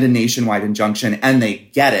demand a nationwide injunction, and they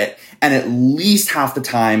get it. And at least half the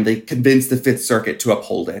time, they convince the Fifth Circuit to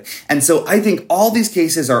uphold it. And so I think all these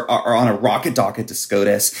cases are on a rocket docket to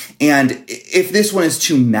SCOTUS. And if this one is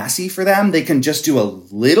too messy for them, they can just do a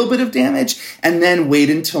little bit of damage and then wait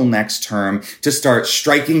until next term to start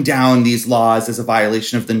striking down these laws as a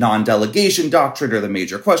violation of the non-delegation doctrine or the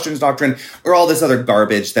major questions doctrine or all this other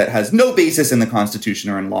garbage that has no basis in the Constitution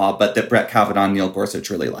or in law, but that Brett Kavanaugh and Neil Gorsuch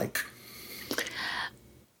really like.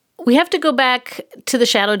 We have to go back to the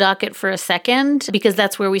shadow docket for a second because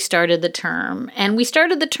that's where we started the term. And we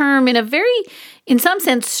started the term in a very, in some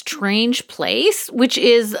sense, strange place, which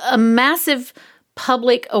is a massive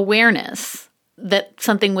public awareness that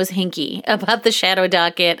something was hinky about the shadow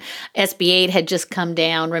docket. SB 8 had just come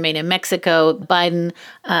down, Remain in Mexico, Biden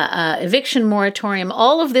eviction moratorium.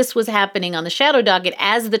 All of this was happening on the shadow docket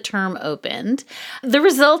as the term opened. The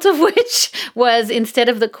result of which was, instead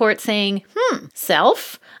of the court saying,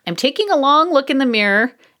 self, I'm taking a long look in the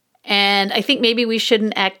mirror, and I think maybe we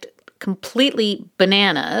shouldn't act completely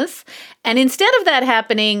bananas. And instead of that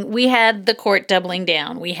happening, we had the court doubling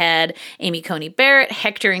down. We had Amy Coney Barrett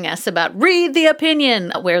hectoring us about read the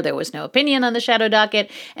opinion, where there was no opinion on the shadow docket,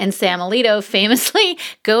 and Sam Alito famously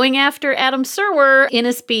going after Adam Serwer in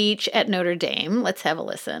a speech at Notre Dame. Let's have a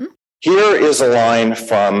listen. Here is a line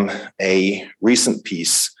from a recent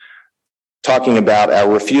piece talking about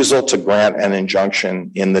our refusal to grant an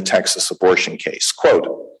injunction in the Texas abortion case. Quote,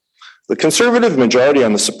 the conservative majority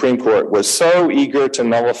on the Supreme Court was so eager to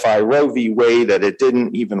nullify Roe v. Wade that it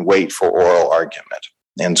didn't even wait for oral argument,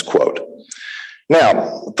 ends quote.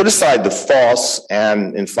 Now, put aside the false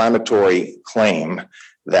and inflammatory claim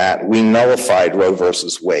that we nullified Roe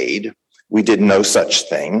versus Wade. We did no such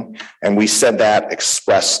thing, and we said that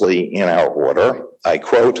expressly in our order. I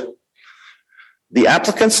quote, "The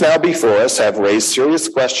applicants now before us have raised serious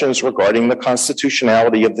questions regarding the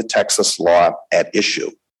constitutionality of the Texas law at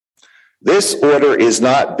issue. This order is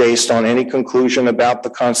not based on any conclusion about the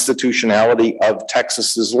constitutionality of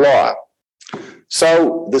Texas's law.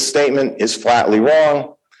 So the statement is flatly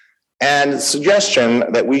wrong, and the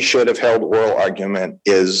suggestion that we should have held oral argument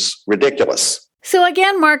is ridiculous." So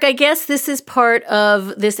again, Mark, I guess this is part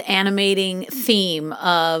of this animating theme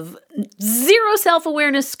of zero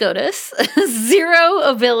self-awareness SCOTUS, zero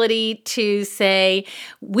ability to say,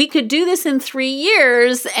 we could do this in 3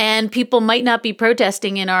 years and people might not be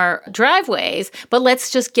protesting in our driveways, but let's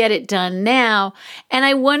just get it done now. And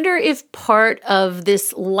I wonder if part of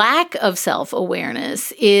this lack of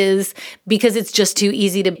self-awareness is because it's just too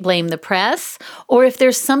easy to blame the press, or if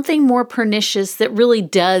there's something more pernicious that really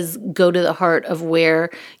does go to the heart of where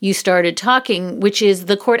you started talking, which is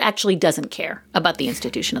the court actually doesn't care about the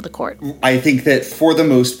institution of the court. I think that for the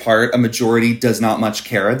most part, a majority does not much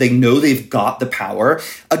care. They know they've got the power.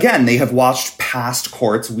 Again, they have watched past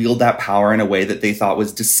courts wield that power in a way that they thought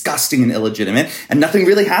was disgusting and illegitimate, and nothing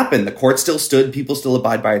really happened. The court still stood, people still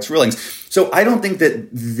abide by its rulings. So I don't think that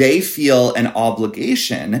they feel an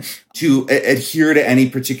obligation to adhere to any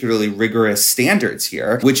particularly rigorous standards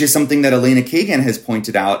here, which is something that Elena Kagan has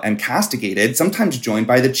pointed out and castigated, sometimes joined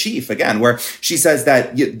by the chief, again, where she says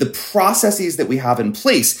that the processes that we have in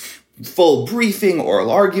place, full briefing, oral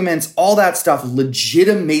arguments, all that stuff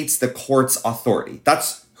legitimates the court's authority.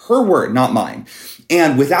 That's her word, not mine.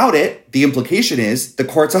 And without it, the implication is the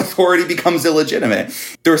court's authority becomes illegitimate.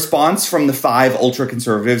 The response from the 5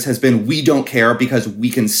 ultra-conservatives has been, we don't care because we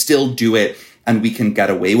can still do it and we can get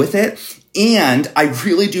away with it. And I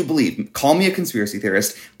really do believe, call me a conspiracy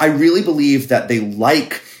theorist, I really believe that they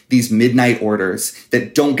like these midnight orders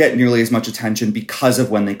that don't get nearly as much attention because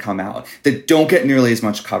of when they come out, that don't get nearly as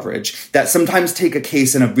much coverage, that sometimes take a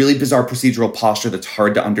case in a really bizarre procedural posture that's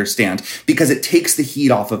hard to understand because it takes the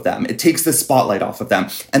heat off of them. It takes the spotlight off of them,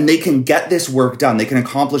 and they can get this work done. They can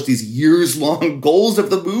accomplish these years-long goals of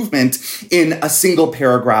the movement in a single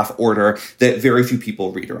paragraph order that very few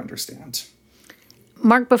people read or understand.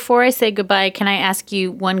 Mark, before I say goodbye, can I ask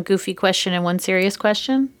you one goofy question and one serious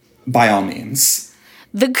question? By all means.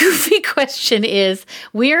 The goofy question is,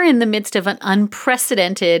 we're in the midst of an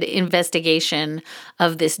unprecedented investigation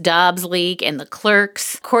of this Dobbs leak and the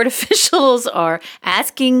clerks. Court officials are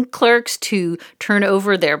asking clerks to turn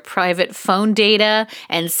over their private phone data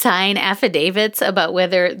and sign affidavits about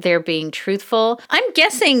whether they're being truthful. I'm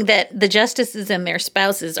guessing that the justices and their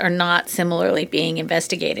spouses are not similarly being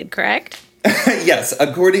investigated, correct? Yes,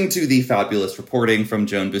 according to the fabulous reporting from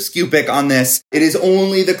Joan Biskupik on this, it is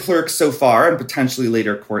only the clerks so far, and potentially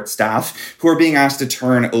later court staff, who are being asked to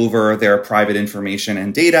turn over their private information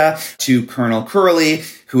and data to Colonel Curley,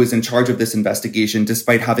 who is in charge of this investigation,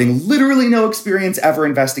 despite having literally no experience ever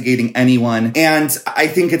investigating anyone. And I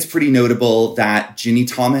think it's pretty notable that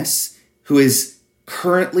Ginni Thomas, who is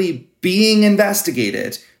currently being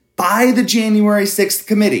investigated by the January 6th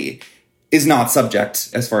committee, is not subject,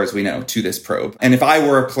 as far as we know, to this probe. And if I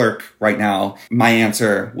were a clerk right now, my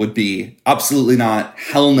answer would be absolutely not.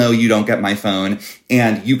 Hell no, you don't get my phone.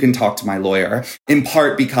 And you can talk to my lawyer. In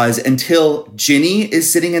part because until Ginni is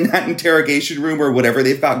sitting in that interrogation room or whatever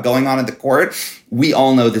they've got going on at the court, we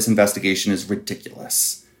all know this investigation is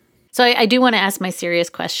ridiculous. So I do want to ask my serious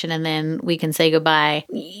question, and then we can say goodbye.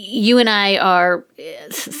 You and I are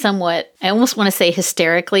somewhat, I almost want to say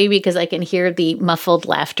hysterically, because I can hear the muffled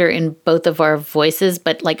laughter in both of our voices,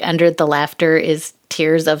 but like under the laughter is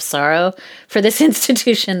tears of sorrow for this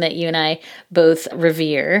institution that you and I both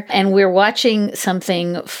revere. And we're watching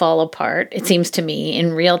something fall apart, it seems to me,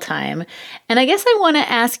 in real time. And I guess I want to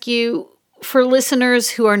ask you, for listeners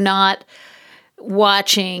who are not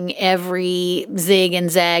watching every zig and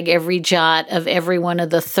zag, every jot of every one of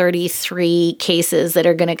the 33 cases that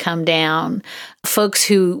are going to come down, folks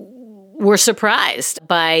who were surprised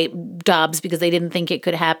by Dobbs because they didn't think it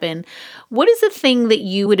could happen. What is the thing that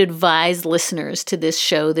you would advise listeners to this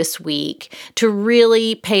show this week to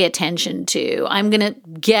really pay attention to? I'm going to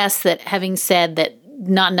guess that, having said that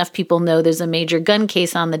not enough people know there's a major gun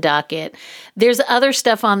case on the docket, there's other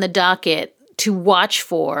stuff on the docket to watch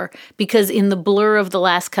for, because in the blur of the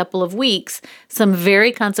last couple of weeks, some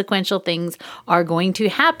very consequential things are going to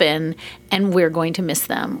happen and we're going to miss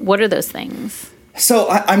them. What are those things? So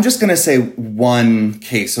I'm just going to say one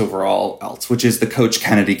case overall else, which is the Coach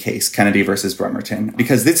Kennedy case, Kennedy versus Bremerton,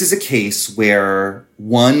 because this is a case where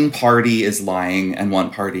one party is lying and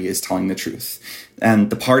one party is telling the truth. And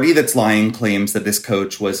the party that's lying claims that this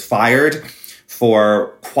coach was fired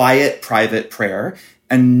for quiet, private prayer.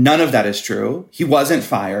 And none of that is true. He wasn't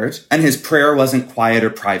fired, and his prayer wasn't quiet or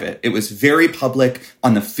private. It was very public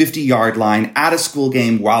on the 50-yard line at a school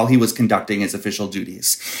game while he was conducting his official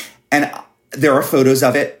duties. And there are photos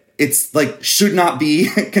of it. It's like, should not be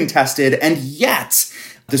contested. And yet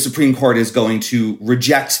the Supreme Court is going to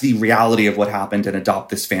reject the reality of what happened and adopt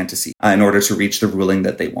this fantasy in order to reach the ruling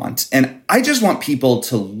that they want. And I just want people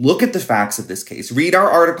to look at the facts of this case, read our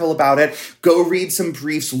article about it, go read some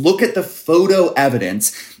briefs, look at the photo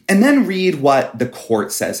evidence, and then read what the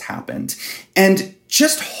court says happened. And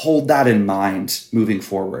just hold that in mind moving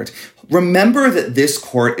forward. Remember that this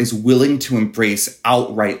court is willing to embrace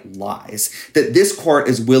outright lies, that this court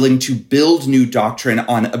is willing to build new doctrine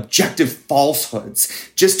on objective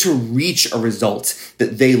falsehoods just to reach a result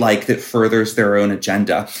that they like that furthers their own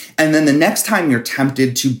agenda. And then the next time you're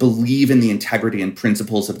tempted to believe in the integrity and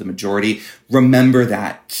principles of the majority, remember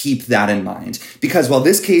that, keep that in mind. Because while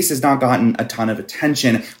this case has not gotten a ton of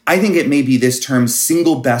attention, I think it may be this term's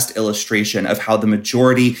single best illustration of how the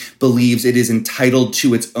majority believes it is entitled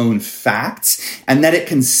to its own facts and that it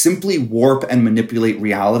can simply warp and manipulate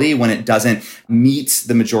reality when it doesn't meet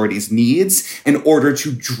the majority's needs in order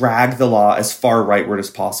to drag the law as far rightward as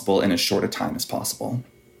possible in as short a time as possible.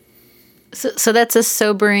 So that's a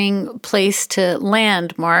sobering place to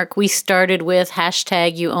land, Mark. We started with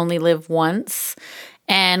hashtag you only live once,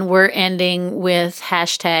 and we're ending with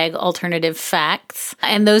hashtag alternative facts.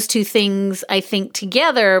 And those two things, I think,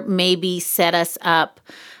 together maybe set us up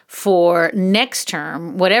for next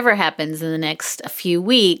term, whatever happens in the next few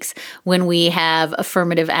weeks, when we have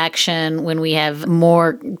affirmative action, when we have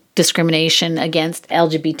more discrimination against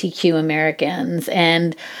LGBTQ Americans.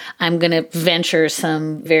 And I'm going to venture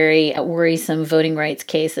some very worrisome voting rights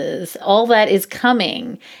cases. All that is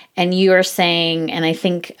coming. And you are saying, and I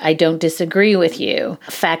think I don't disagree with you,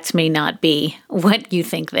 facts may not be what you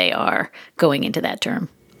think they are going into that term.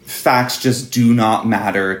 Facts just do not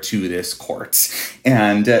matter to this court.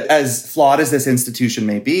 And as flawed as this institution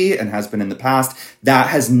may be and has been in the past, that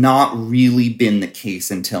has not really been the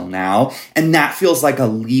case until now. And that feels like a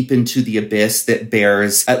leap into the abyss that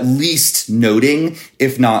bears at least noting,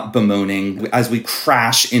 if not bemoaning, as we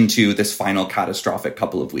crash into this final catastrophic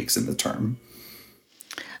couple of weeks in the term.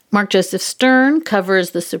 Mark Joseph Stern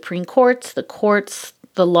covers the Supreme Courts,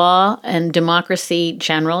 the law and democracy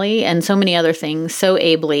generally, and so many other things so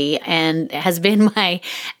ably, and has been my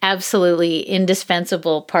absolutely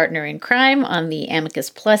indispensable partner in crime on the Amicus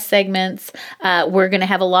Plus segments. We're going to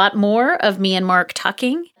have a lot more of me and Mark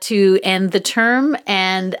talking to end the term.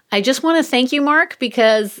 And I just want to thank you, Mark,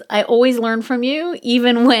 because I always learn from you,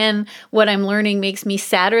 even when what I'm learning makes me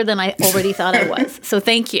sadder than I already thought I was. So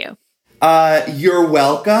thank you. You're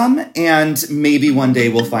welcome, and maybe one day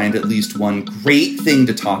we'll find at least one great thing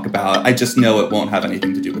to talk about. I just know it won't have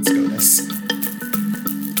anything to do with SCOTUS.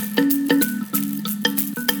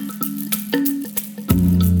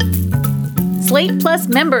 Slate Plus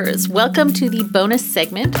members, welcome to the bonus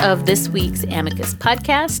segment of this week's Amicus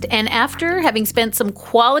podcast. And after having spent some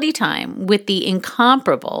quality time with the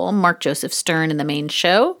incomparable Mark Joseph Stern in the main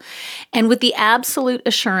show, and with the absolute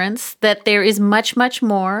assurance that there is much, much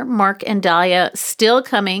more Mark and Dahlia still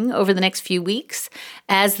coming over the next few weeks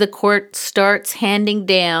as the court starts handing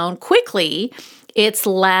down quickly its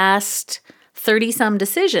last 30-some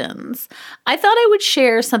decisions, I thought I would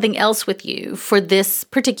share something else with you for this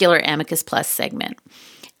particular Amicus Plus segment.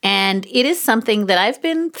 And it is something that I've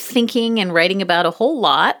been thinking and writing about a whole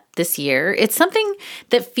lot this year. It's something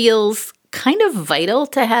that feels kind of vital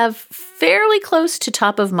to have fairly close to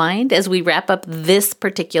top of mind as we wrap up this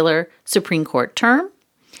particular Supreme Court term.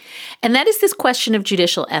 And that is this question of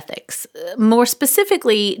judicial ethics. More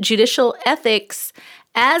specifically, judicial ethics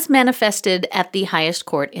as manifested at the highest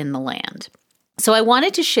court in the land. So I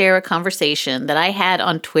wanted to share a conversation that I had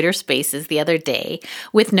on Twitter Spaces the other day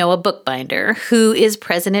with Noah Bookbinder, who is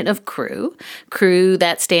president of CREW. CREW,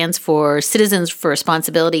 that stands for Citizens for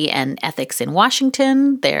Responsibility and Ethics in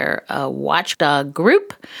Washington. They're a watchdog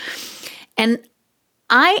group. And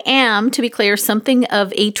I am, to be clear, something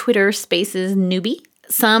of a Twitter Spaces newbie.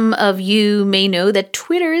 Some of you may know that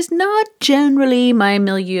Twitter is not generally my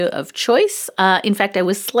milieu of choice. In fact, I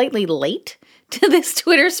was slightly late to this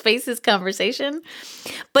Twitter Spaces conversation,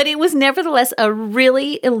 but it was nevertheless a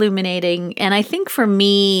really illuminating and I think for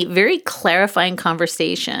me, very clarifying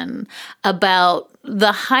conversation about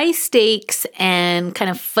the high stakes and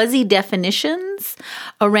kind of fuzzy definitions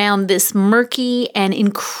around this murky and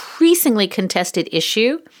increasingly contested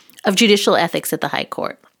issue of judicial ethics at the High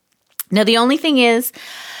Court. Now, the only thing is,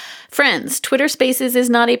 friends, Twitter Spaces is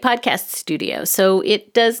not a podcast studio, so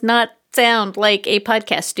it does not sound like a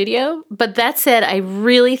podcast studio. But that said, I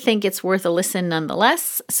really think it's worth a listen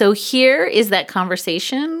nonetheless. So here is that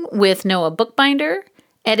conversation with Noah Bookbinder,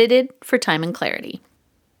 edited for time and clarity.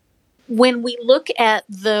 When we look at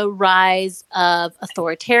the rise of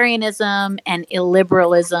authoritarianism and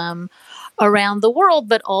illiberalism around the world,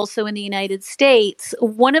 but also in the United States,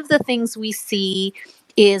 one of the things we see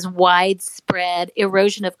is widespread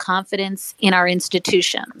erosion of confidence in our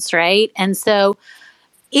institutions, right? And so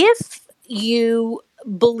if you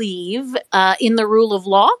believe in the rule of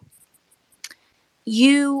law,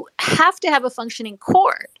 you have to have a functioning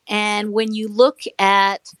court. And when you look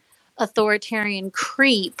at authoritarian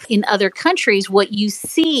creep in other countries, what you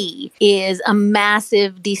see is a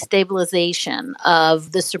massive destabilization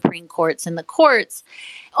of the Supreme Courts and the courts.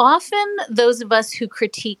 Often those of us who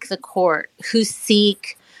critique the court, who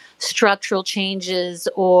seek structural changes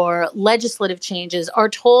or legislative changes, are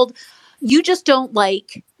told, you just don't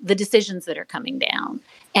like the decisions that are coming down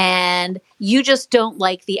and you just don't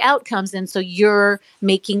like the outcomes. And so you're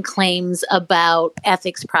making claims about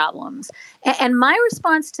ethics problems. And my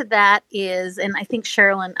response to that is, and I think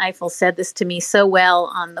Sherilyn Ifill said this to me so well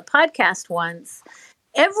on the podcast once,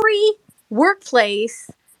 every workplace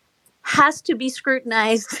has to be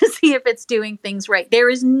scrutinized to see if it's doing things right. There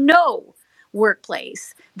is no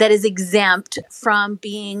workplace that is exempt from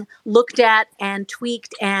being looked at and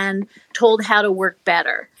tweaked and told how to work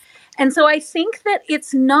better. And so I think that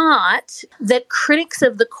it's not that critics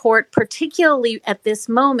of the court, particularly at this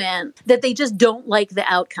moment, that they just don't like the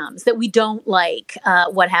outcomes, that we don't like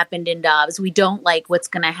what happened in Dobbs. We don't like what's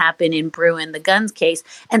going to happen in Bruin, the guns case.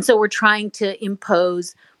 And so we're trying to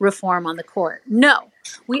impose reform on the court. No,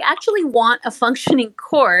 we actually want a functioning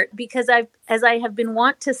court because as I have been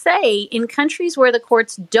wont to say, in countries where the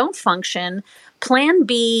courts don't function, plan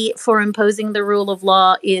B for imposing the rule of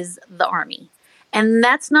law is the army. And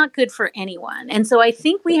that's not good for anyone. And so I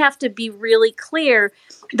think we have to be really clear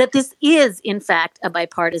that this is, in fact, a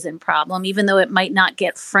bipartisan problem, even though it might not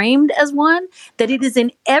get framed as one, that it is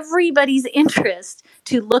in everybody's interest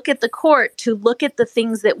to look at the court, to look at the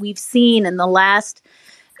things that we've seen in the last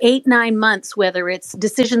 8-9 months, whether it's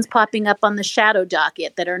decisions popping up on the shadow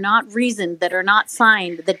docket that are not reasoned, that are not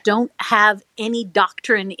signed, that don't have any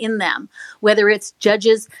doctrine in them, whether it's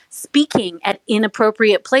judges speaking at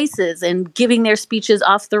inappropriate places and giving their speeches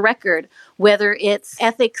off the record, whether it's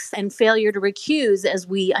ethics and failure to recuse, as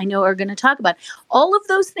I know are going to talk about. All of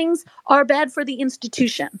those things are bad for the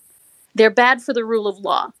institution. They're bad for the rule of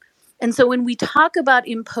law. And so when we talk about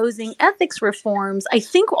imposing ethics reforms, I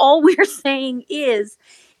think all we're saying is,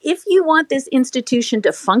 if you want this institution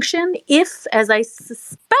to function, if, as I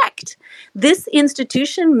suspect, this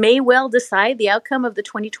institution may well decide the outcome of the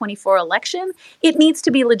 2024 election, it needs to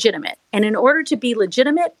be legitimate. And in order to be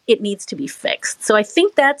legitimate, it needs to be fixed. So I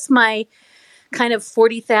think that's my kind of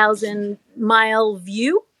 40,000-mile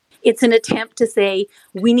view. It's an attempt to say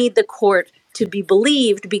we need the court to be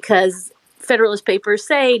believed because Federalist Papers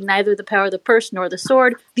say neither the power of the purse nor the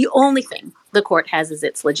sword. The only thing the court has is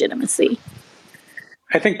its legitimacy.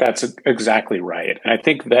 I think that's exactly right. And I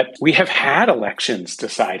think that we have had elections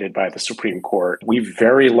decided by the Supreme Court. We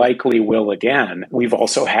very likely will again. We've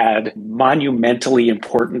also had monumentally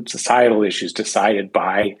important societal issues decided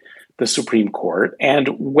by the Supreme Court. And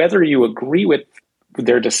whether you agree with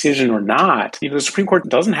their decision or not, the Supreme Court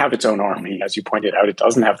doesn't have its own army. As you pointed out, it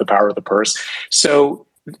doesn't have the power of the purse. So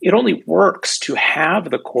it only works to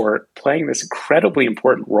have the court playing this incredibly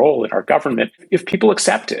important role in our government if people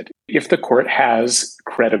accept it, if the court has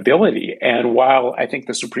credibility. And while I think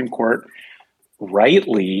the Supreme Court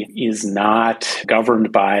rightly is not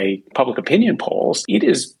governed by public opinion polls, it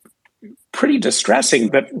is pretty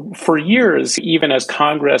distressing that for years, even as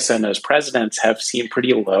Congress and as presidents have seen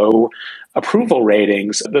pretty low approval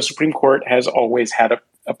ratings, the Supreme Court has always had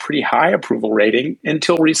a pretty high approval rating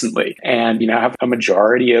until recently. And you now have a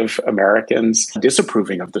majority of Americans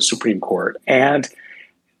disapproving of the Supreme Court. And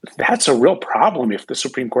that's a real problem if the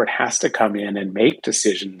Supreme Court has to come in and make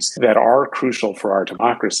decisions that are crucial for our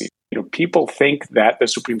democracy. People think that the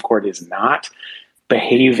Supreme Court is not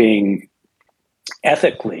behaving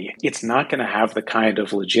ethically, it's not going to have the kind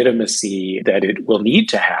of legitimacy that it will need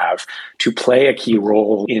to have to play a key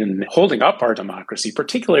role in holding up our democracy,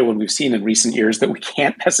 particularly when we've seen in recent years that we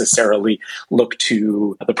can't necessarily look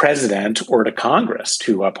to the president or to Congress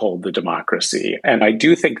to uphold the democracy. And I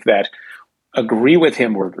do think that agree with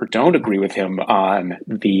him or don't agree with him on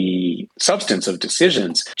the substance of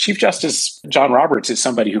decisions, Chief Justice John Roberts is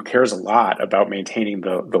somebody who cares a lot about maintaining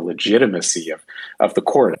the legitimacy of the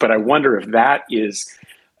court. But I wonder if that is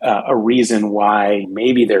a reason why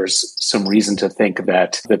maybe there's some reason to think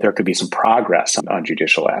that there could be some progress on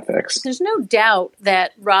judicial ethics. There's no doubt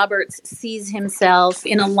that Roberts sees himself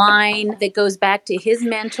in a line that goes back to his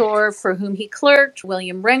mentor for whom he clerked,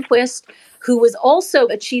 William Rehnquist, who was also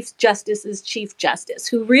a Chief Justice's Chief Justice,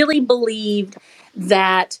 who really believed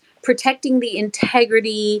that protecting the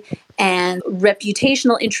integrity and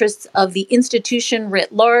reputational interests of the institution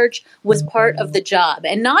writ large was part of the job.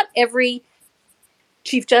 And not every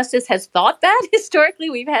Chief Justice has thought that. Historically,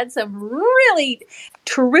 we've had some really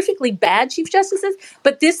terrifically bad Chief Justices,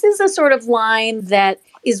 but this is a sort of line that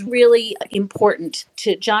is really important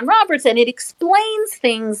to John Roberts, and it explains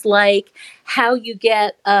things like how you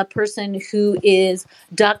get a person who is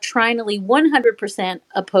doctrinally 100%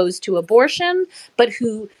 opposed to abortion, but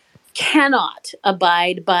who cannot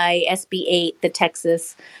abide by SB 8, the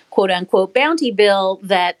Texas quote-unquote bounty bill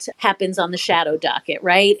that happens on the shadow docket,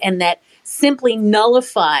 right? And that simply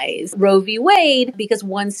nullifies Roe v. Wade because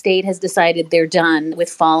one state has decided they're done with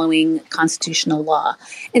following constitutional law.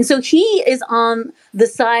 And so he is on the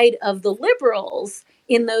side of the liberals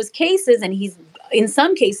in those cases, and he's in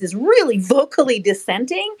some cases really vocally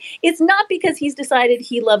dissenting. It's not because he's decided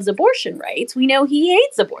he loves abortion rights. We know he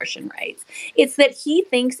hates abortion rights. It's that he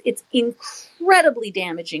thinks it's incredibly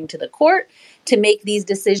damaging to the court to make these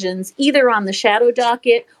decisions either on the shadow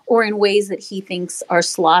docket or in ways that he thinks are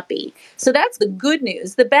sloppy. So that's the good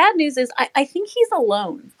news. The bad news is I think he's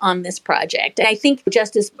alone on this project. I think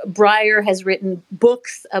Justice Breyer has written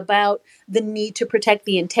books about the need to protect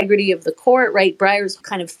the integrity of the court, right? Breyer's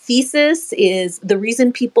kind of thesis is the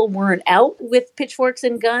reason people weren't out with pitchforks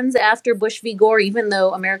and guns after Bush v. Gore, even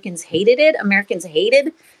though Americans hated it. Americans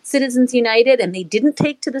hated Citizens United, and they didn't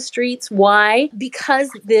take to the streets. Why?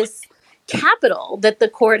 Because this capital that the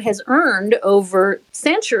court has earned over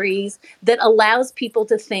centuries that allows people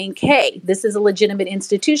to think, hey, this is a legitimate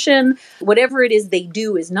institution. Whatever it is they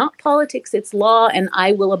do is not politics, it's law, and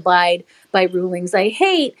I will abide by rulings I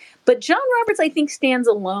hate. But John Roberts, I think, stands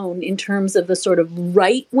alone in terms of the sort of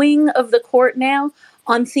right wing of the court now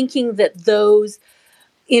on thinking that those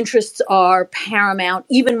interests are paramount,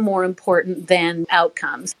 even more important than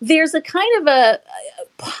outcomes. There's a kind of a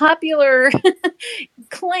popular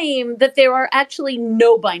claim that there are actually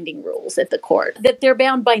no binding rules at the court, that they're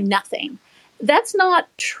bound by nothing. That's not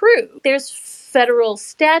true. There's federal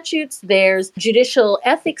statutes, there's judicial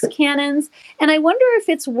ethics canons, and I wonder if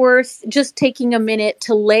it's worth just taking a minute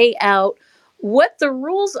to lay out what the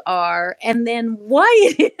rules are and then why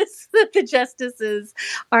it is that the justices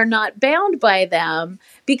are not bound by them.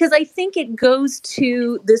 Because I think it goes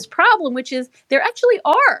to this problem, which is there actually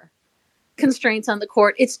are constraints on the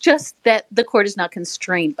court. It's just that the court is not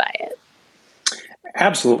constrained by it.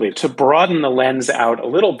 Absolutely. To broaden the lens out a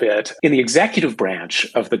little bit, in the executive branch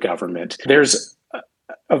of the government, there's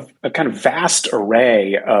a kind of vast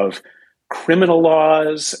array of criminal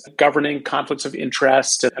laws governing conflicts of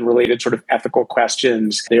interest and related sort of ethical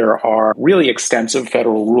questions. There are really extensive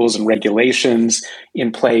federal rules and regulations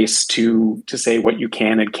in place to say what you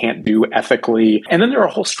can and can't do ethically. And then there are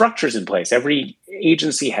whole structures in place. Every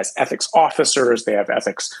agency has ethics officers, they have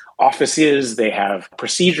ethics offices, they have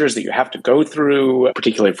procedures that you have to go through,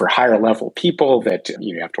 particularly for higher level people, that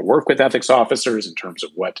you have to work with ethics officers in terms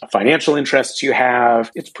of what financial interests you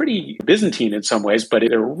have. It's pretty Byzantine in some ways, but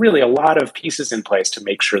there are really a lot of pieces in place to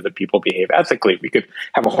make sure that people behave ethically. We could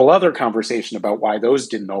have a whole other conversation about why those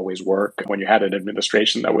didn't always work when you had an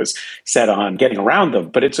administration that was set on getting around them.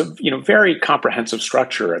 But it's a very comprehensive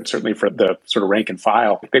structure, and certainly for the sort of rank and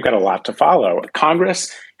file, they've got a lot to follow.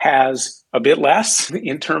 Congress has a bit less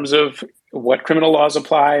in terms of what criminal laws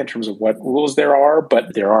apply, in terms of what rules there are,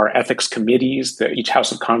 but there are ethics committees. Each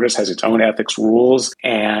House of Congress has its own ethics rules,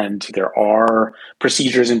 and there are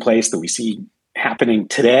procedures in place that we see happening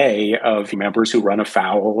today of members who run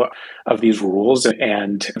afoul of these rules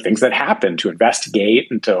and things that happen to investigate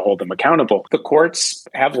and to hold them accountable. The courts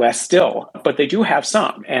have less still, but they do have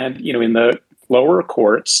some. And, in the lower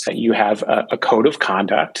courts, you have a code of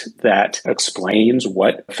conduct that explains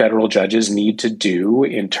what federal judges need to do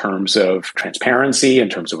in terms of transparency, in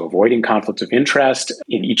terms of avoiding conflicts of interest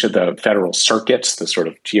in each of the federal circuits, the sort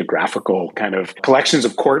of geographical kind of collections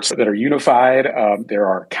of courts that are unified. There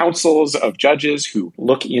are councils of judges who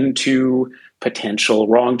look into potential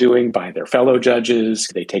wrongdoing by their fellow judges.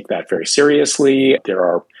 They take that very seriously. There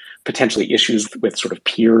are potentially issues with sort of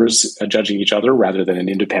peers judging each other rather than an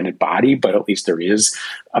independent body, but at least there is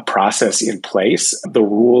a process in place. The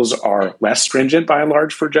rules are less stringent by and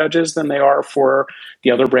large for judges than they are for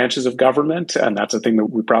the other branches of government, and that's a thing that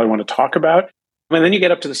we probably want to talk about. And then you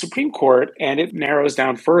get up to the Supreme Court, and it narrows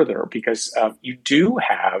down further because you do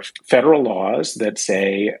have federal laws that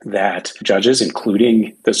say that judges,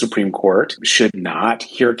 including the Supreme Court, should not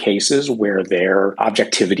hear cases where their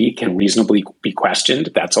objectivity can reasonably be questioned.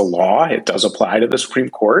 That's a law. It does apply to the Supreme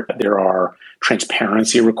Court. There are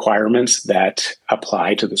transparency requirements that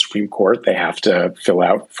apply to the Supreme Court. They have to fill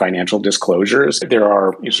out financial disclosures. There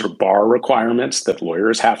are sort of bar requirements that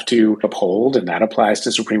lawyers have to uphold, and that applies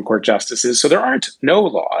to Supreme Court justices. So there aren't no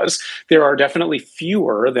laws. There are definitely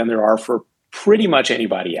fewer than there are for pretty much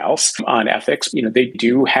anybody else on ethics. They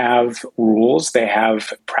do have rules. They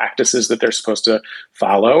have practices that they're supposed to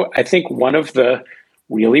follow. I think one of the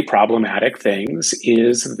really problematic things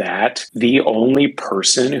is that the only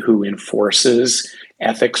person who enforces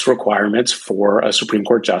ethics requirements for a Supreme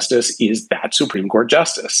Court justice is that Supreme Court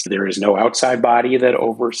justice. There is no outside body that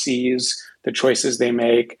oversees the choices they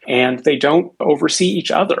make, and they don't oversee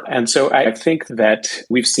each other. And so I think that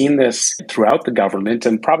we've seen this throughout the government,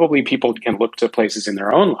 and probably people can look to places in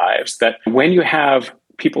their own lives, that when you have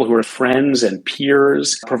people who are friends and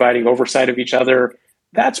peers providing oversight of each other,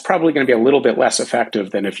 that's probably going to be a little bit less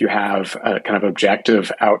effective than if you have a kind of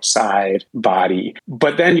objective outside body.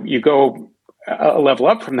 But then you go a level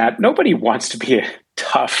up from that. Nobody wants to be a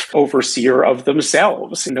tough overseer of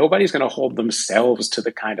themselves. Nobody's going to hold themselves to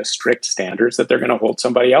the kind of strict standards that they're going to hold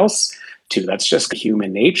somebody else to. That's just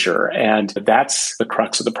human nature. And that's the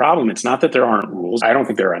crux of the problem. It's not that there aren't rules. I don't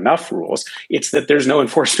think there are enough rules. It's that there's no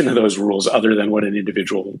enforcement of those rules other than what an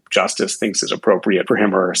individual justice thinks is appropriate for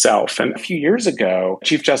him or herself. And a few years ago,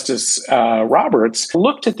 Chief Justice Roberts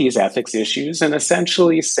looked at these ethics issues and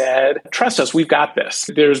essentially said, trust us, we've got this.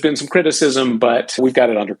 There's been some criticism, but we've got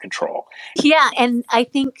it under control. Yeah. And I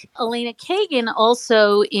think Elena Kagan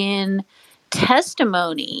also in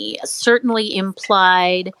testimony certainly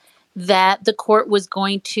implied that the court was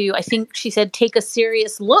going to, I think she said, take a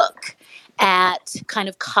serious look at kind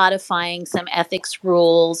of codifying some ethics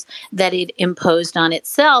rules that it imposed on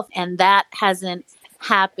itself. And that hasn't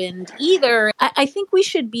happened either. I think we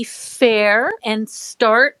should be fair and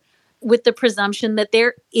start with the presumption that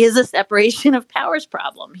there is a separation of powers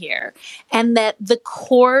problem here, and that the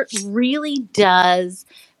court really does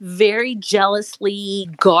very jealously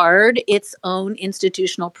guard its own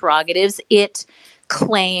institutional prerogatives. It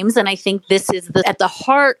claims, and I think this is at the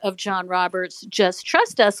heart of John Roberts' Just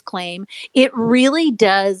Trust Us claim, it really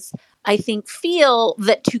does, I think, feel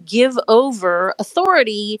that to give over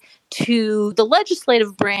authority to the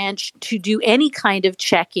legislative branch to do any kind of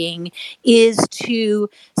checking is to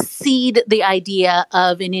cede the idea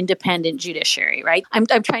of an independent judiciary, right? I'm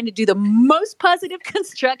trying to do the most positive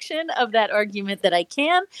construction of that argument that I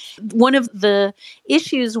can. One of the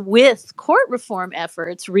issues with court reform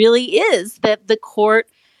efforts really is that the court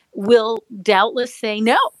will doubtless say,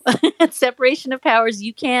 no, separation of powers,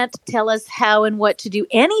 you can't tell us how and what to do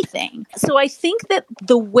anything. So I think that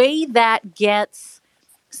the way that gets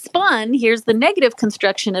spun, here's the negative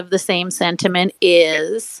construction of the same sentiment,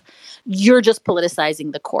 is you're just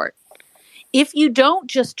politicizing the court. If you don't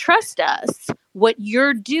just trust us, what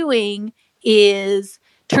you're doing is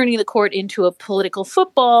turning the court into a political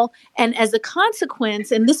football. And as a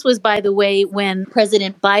consequence, and this was, by the way, when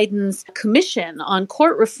President Biden's commission on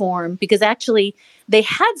court reform, because actually they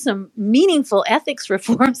had some meaningful ethics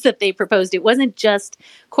reforms that they proposed. It wasn't just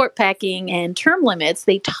court packing and term limits.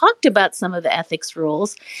 They talked about some of the ethics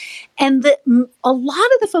rules. And a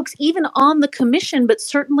lot of the folks, even on the commission, but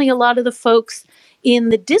certainly a lot of the folks in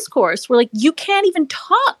the discourse were like, you can't even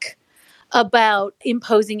talk about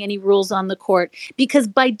imposing any rules on the court, because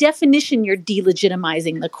by definition, you're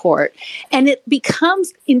delegitimizing the court. And it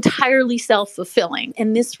becomes entirely self-fulfilling.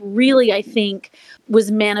 And this really, I think,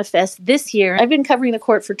 was manifest this year. I've been covering the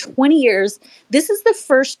court for 20 years. This is the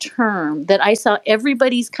first term that I saw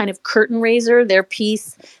everybody's kind of curtain raiser, their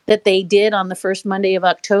piece that they did on the first Monday of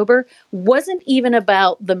October, wasn't even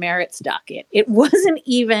about the merits docket. It wasn't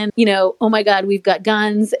even, oh my God, we've got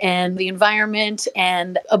guns and the environment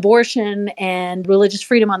and abortion abortion and religious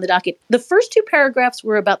freedom on the docket. The first two paragraphs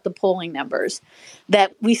were about the polling numbers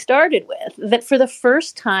that we started with, that for the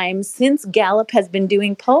first time since Gallup has been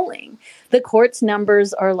doing polling, the court's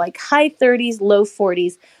numbers are like high 30s, low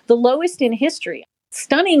 40s, the lowest in history.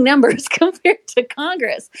 Stunning numbers compared to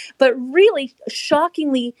Congress, but really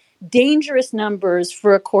shockingly dangerous numbers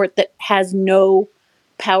for a court that has no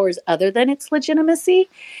powers other than its legitimacy.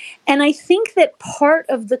 And I think that part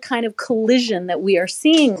of the kind of collision that we are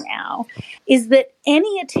seeing now is that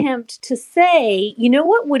any attempt to say, you know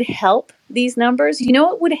what would help these numbers? You know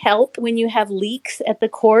what would help when you have leaks at the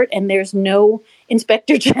court and there's no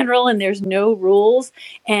inspector general and there's no rules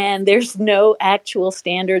and there's no actual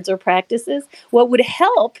standards or practices? What would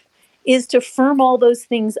help is to firm all those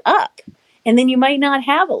things up. And then you might not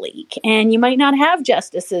have a leak, and you might not have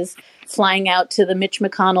justices flying out to the Mitch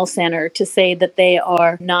McConnell Center to say that they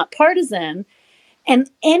are not partisan. And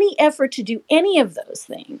any effort to do any of those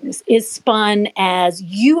things is spun as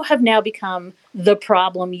you have now become the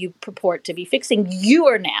problem you purport to be fixing. You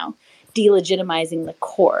are now delegitimizing the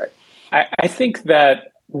court. I think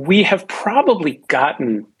that we have probably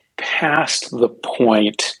gotten past the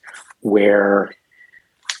point where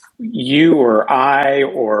you or I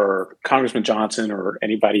or Congressman Johnson or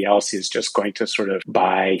anybody else is just going to sort of,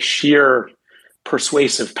 by sheer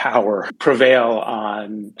persuasive power, prevail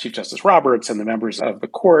on Chief Justice Roberts and the members of the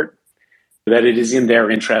court, that it is in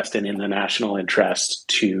their interest and in the national interest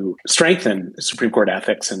to strengthen Supreme Court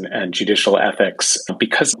ethics and judicial ethics,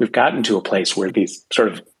 because we've gotten to a place where these sort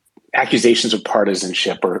of accusations of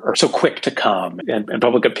partisanship are so quick to come, and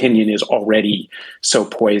public opinion is already so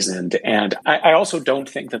poisoned. And I also don't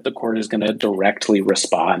think that the court is going to directly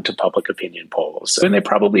respond to public opinion polls. And they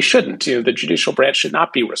probably shouldn't. You know, the judicial branch should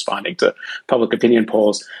not be responding to public opinion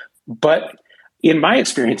polls. But in my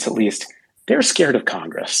experience, at least, they're scared of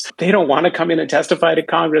Congress. They don't want to come in and testify to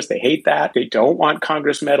Congress. They hate that. They don't want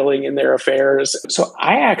Congress meddling in their affairs. So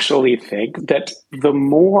I actually think that the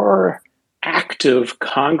more active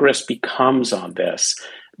Congress becomes on this,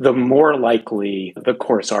 the more likely the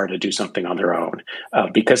courts are to do something on their own,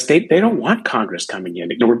 because they don't want Congress coming in.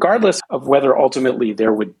 Regardless of whether ultimately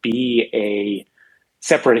there would be a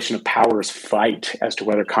separation of powers fight as to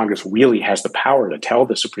whether Congress really has the power to tell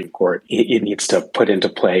the Supreme Court it needs to put into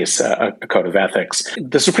place a code of ethics.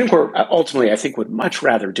 The Supreme Court ultimately, I think, would much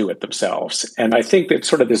rather do it themselves. And I think that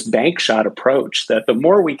sort of this bank shot approach, that the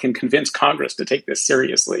more we can convince Congress to take this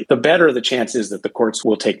seriously, the better the chance is that the courts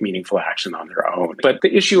will take meaningful action on their own. But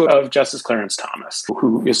the issue of Justice Clarence Thomas,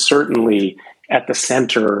 who is certainly at the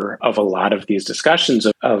center of a lot of these discussions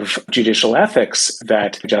of judicial ethics,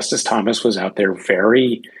 that Justice Thomas was out there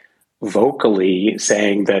very vocally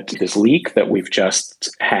saying that this leak that we've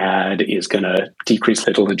just had is going to decrease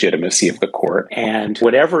the legitimacy of the court. And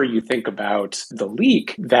whatever you think about the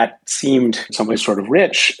leak, that seemed in some ways sort of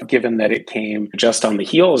rich, given that it came just on the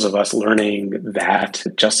heels of us learning that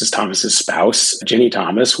Justice Thomas's spouse, Ginni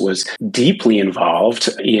Thomas, was deeply involved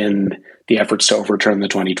in the efforts to overturn the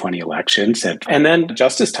 2020 elections. And then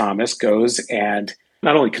Justice Thomas goes and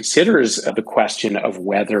not only considers the question of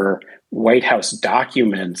whether White House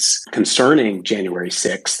documents concerning January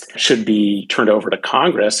 6th should be turned over to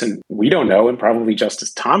Congress, and we don't know, and probably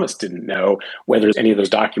Justice Thomas didn't know, whether any of those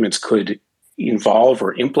documents could involve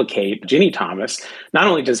or implicate Ginni Thomas. Not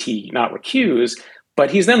only does he not recuse, but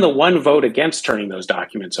he's then the one vote against turning those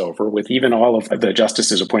documents over, with even all of the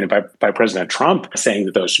justices appointed by President Trump saying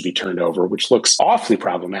that those should be turned over, which looks awfully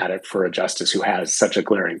problematic for a justice who has such a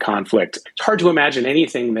glaring conflict. It's hard to imagine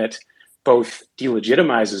anything that both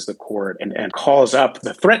delegitimizes the court and calls up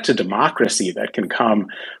the threat to democracy that can come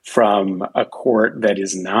from a court that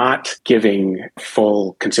is not giving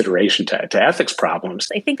full consideration to ethics problems.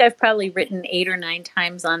 I think I've probably written 8 or 9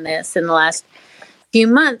 times on this in the last few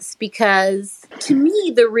months, because to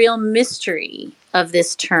me, the real mystery of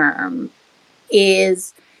this term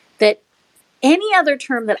is that any other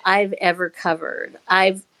term that I've ever covered,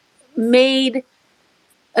 I've made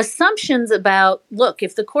assumptions about, look,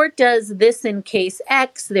 if the court does this in case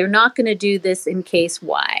X, they're not going to do this in case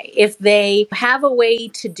Y. If they have a way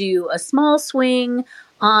to do a small swing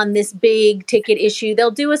on this big ticket issue, they'll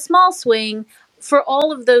do a small swing for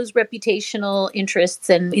all of those reputational interests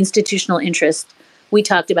and institutional interests we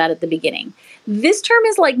talked about at the beginning. This term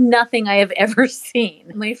is like nothing I have ever seen.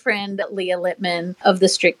 My friend Leah Littman of the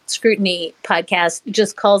Strict Scrutiny podcast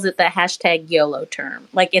just calls it the hashtag YOLO term.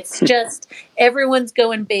 Like, it's just everyone's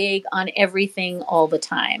going big on everything all the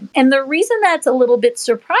time. And the reason that's a little bit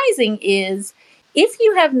surprising is if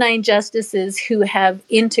you have 9 justices who have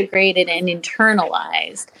integrated and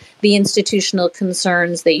internalized the institutional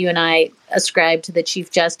concerns that you and I ascribe to the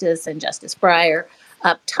Chief Justice and Justice Breyer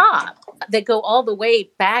up top that go all the way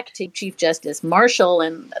back to Chief Justice Marshall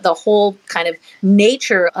and the whole kind of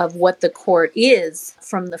nature of what the court is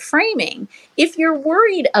from the framing. If you're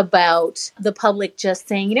worried about the public just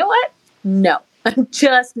saying, you know what? No, I'm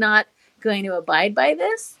just not going to abide by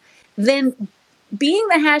this, then being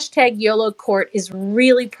the hashtag YOLO court is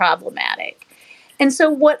really problematic. And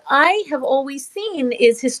so what I have always seen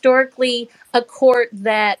is historically a court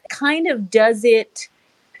that kind of does it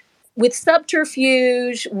with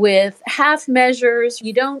subterfuge, with half measures.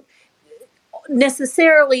 You don't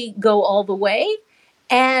necessarily go all the way.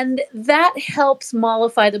 And that helps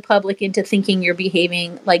mollify the public into thinking you're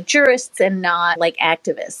behaving like jurists and not like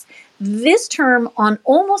activists. This term, on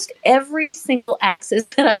almost every single axis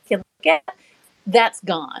that I can look at, that's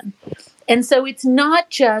gone. And so it's not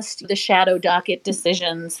just the shadow docket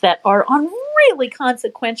decisions that are on really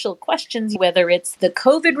consequential questions, whether it's the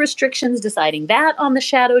COVID restrictions, deciding that on the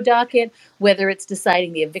shadow docket, whether it's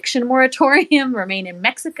deciding the eviction moratorium, remain in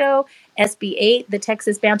Mexico, SB 8, the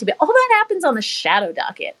Texas bounty bill. All that happens on the shadow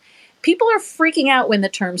docket. People are freaking out when the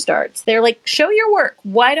term starts. They're like, show your work.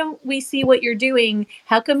 Why don't we see what you're doing?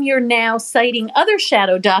 How come you're now citing other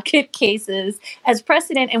shadow docket cases as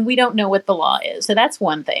precedent and we don't know what the law is? So that's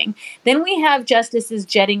one thing. Then we have justices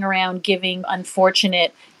jetting around giving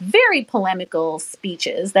unfortunate, very polemical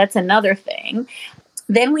speeches. That's another thing.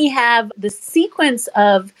 Then we have the sequence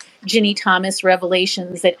of Ginni Thomas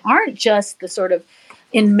revelations that aren't just the sort of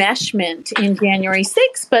enmeshment in January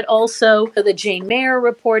 6th, but also the Jane Mayer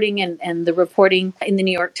reporting and the reporting in the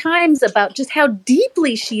New York Times about just how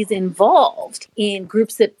deeply she's involved in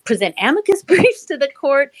groups that present amicus briefs to the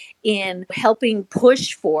court, in helping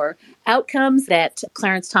push for outcomes that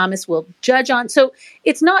Clarence Thomas will judge on. So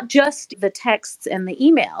it's not just the texts and the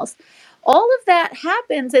emails. All of that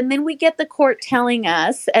happens, and then we get the court telling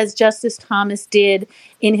us, as Justice Thomas did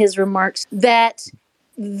in his remarks, that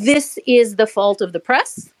this is the fault of the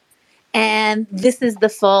press, and this is the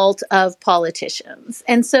fault of politicians.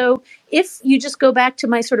 And so if you just go back to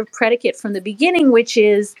my sort of predicate from the beginning, which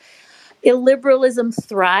is illiberalism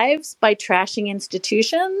thrives by trashing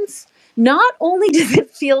institutions, not only does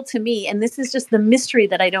it feel to me, and this is just the mystery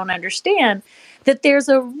that I don't understand, that there's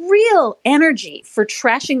a real energy for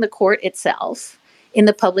trashing the court itself in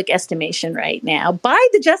the public estimation right now by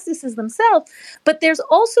the justices themselves. But there's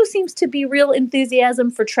also seems to be real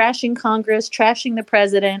enthusiasm for trashing Congress, trashing the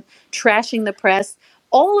president, trashing the press.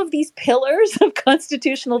 All of these pillars of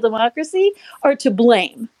constitutional democracy are to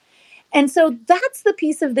blame. And so that's the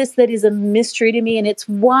piece of this that is a mystery to me. And it's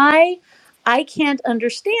why I can't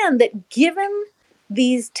understand that, given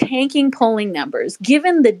these tanking polling numbers,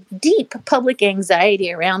 given the deep public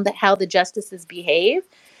anxiety around how the justices behave,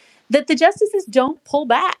 that the justices don't pull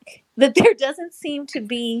back, that there doesn't seem to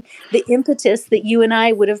be the impetus that you and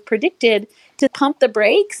I would have predicted to pump the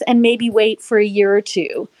brakes and maybe wait for a year or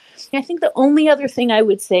two. I think the only other thing I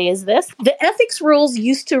would say is this. The ethics rules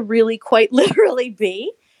used to really quite literally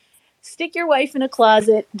be, stick your wife in a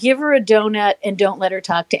closet, give her a donut, and don't let her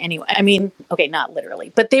talk to anyone. I mean, okay, not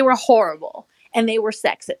literally, but they were horrible. And they were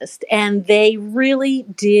sexist. And they really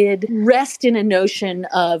did rest in a notion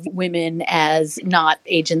of women as not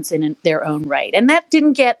agents in their own right. And that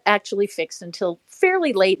didn't get actually fixed until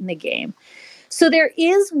fairly late in the game. So there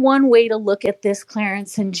is one way to look at this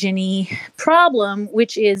Clarence and Ginni problem,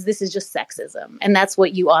 which is this is just sexism. And that's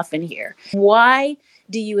what you often hear. Why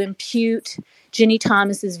do you impute Ginni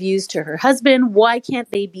Thomas's views to her husband? Why can't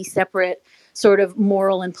they be separate sort of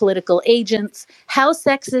moral and political agents? How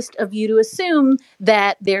sexist of you to assume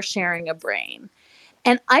that they're sharing a brain.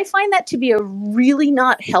 And I find that to be a really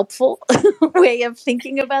not helpful way of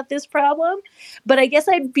thinking about this problem. But I guess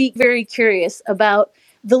I'd be very curious about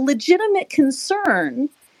the legitimate concern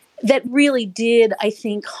that really did, I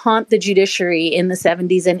think, haunt the judiciary in the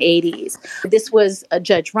 70s and 80s. This was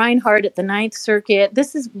Judge Reinhardt at the Ninth Circuit.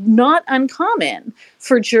 This is not uncommon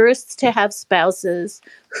for jurists to have spouses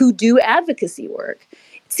who do advocacy work.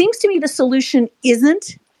 It seems to me the solution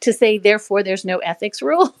isn't to say, therefore, there's no ethics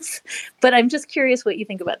rules. But I'm just curious what you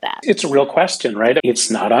think about that. It's a real question, right?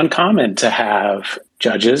 It's not uncommon to have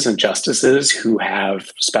judges and justices who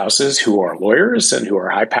have spouses who are lawyers and who are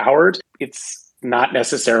high-powered. It's not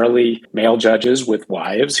necessarily male judges with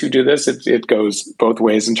wives who do this. It goes both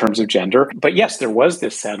ways in terms of gender. But yes, there was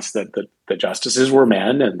this sense that the justices were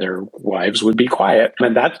men and their wives would be quiet.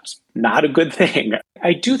 And that's not a good thing.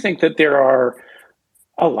 I do think that there are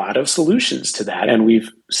a lot of solutions to that, and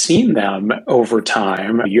we've seen them over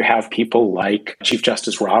time. You have people like Chief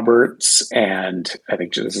Justice Roberts, and I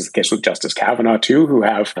think this is the case with Justice Kavanaugh too, who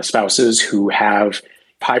have spouses who have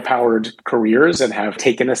high-powered careers and have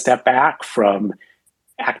taken a step back from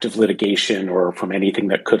active litigation or from anything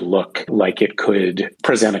that could look like it could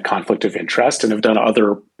present a conflict of interest, and have done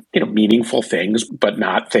other meaningful things, but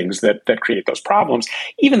not things that create those problems.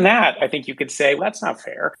 Even that, I think you could say, well, that's not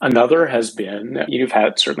fair. Another has been, you've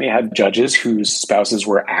certainly had judges whose spouses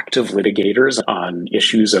were active litigators on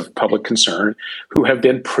issues of public concern who have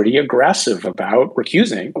been pretty aggressive about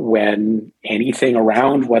recusing when anything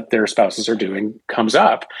around what their spouses are doing comes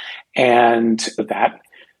up. And that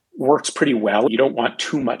works pretty well. You don't want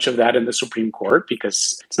too much of that in the Supreme Court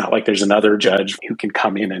because it's not like there's another judge who can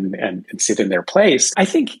come in and sit in their place. I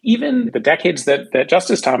think even the decades that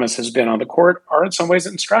Justice Thomas has been on the court are in some ways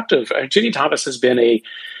instructive. Ginni Thomas has been a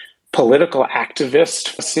political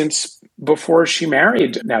activist since before she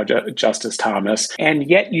married now Justice Thomas. And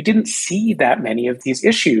yet you didn't see that many of these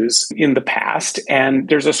issues in the past. And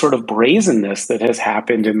there's a sort of brazenness that has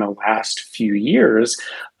happened in the last few years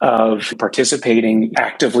of participating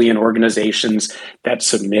actively in organizations that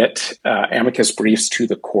submit amicus briefs to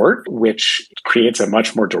the court, which creates a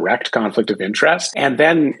much more direct conflict of interest. And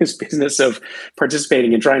then this business of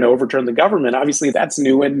participating in trying to overturn the government, obviously that's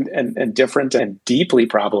new and different and deeply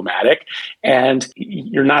problematic. And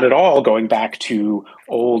you're not at all going back to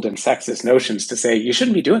old and sexist notions to say you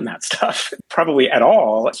shouldn't be doing that stuff, probably at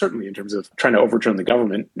all. Certainly in terms of trying to overturn the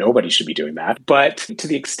government, nobody should be doing that. But to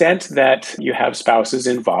the extent that you have spouses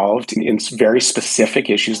involved in very specific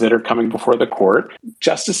issues that are coming before the court,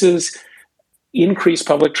 justices increase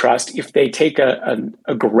public trust if they take an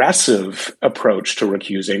aggressive approach to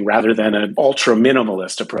recusing rather than an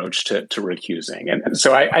ultra-minimalist approach to recusing. And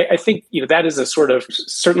so I think that is a sort of,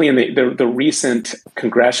 certainly in the recent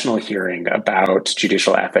congressional hearing about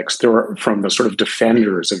judicial ethics, there were, from the sort of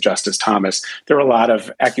defenders of Justice Thomas, there were a lot of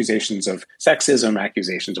accusations of sexism,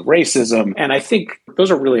 accusations of racism. And I think those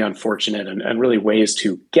are really unfortunate and really ways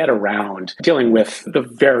to get around dealing with the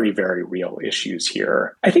very, very real issues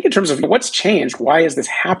here. I think in terms of what's changed, why is this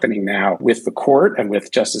happening now with the court and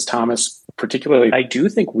with Justice Thomas particularly? I do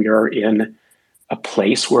think we are in a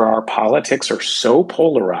place where our politics are so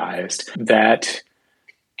polarized that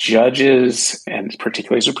judges and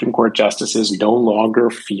particularly Supreme Court justices no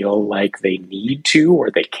longer feel like they need to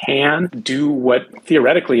or they can do what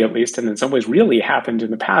theoretically, at least, and in some ways really happened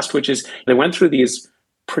in the past, which is they went through these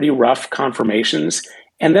pretty rough confirmations.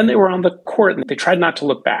 And then they were on the court and they tried not to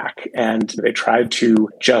look back and they tried to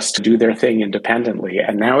just do their thing independently.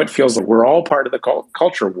 And now it feels like we're all part of the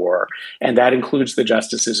culture war. And that includes the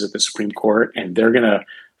justices of the Supreme Court. And they're going to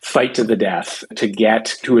fight to the death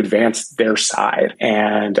to advance their side.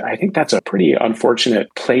 And I think that's a pretty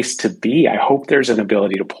unfortunate place to be. I hope there's an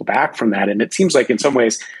ability to pull back from that. And it seems like in some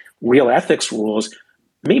ways, real ethics rules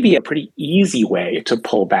maybe a pretty easy way to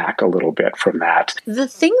pull back a little bit from that. The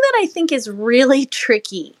thing that I think is really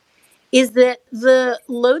tricky is that the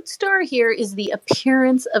lodestar here is the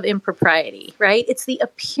appearance of impropriety, right? It's the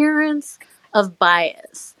appearance of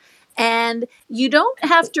bias. And you don't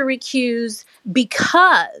have to recuse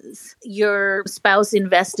because your spouse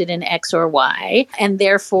invested in X or Y, and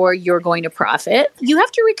therefore you're going to profit. You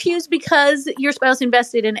have to recuse because your spouse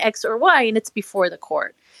invested in X or Y, and it's before the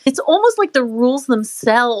court. It's almost like the rules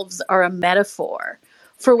themselves are a metaphor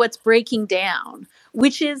for what's breaking down,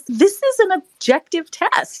 which is this is an objective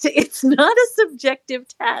test. It's not a subjective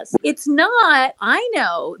test. It's not, I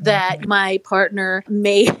know that my partner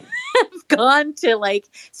may have gone to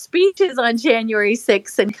speeches on January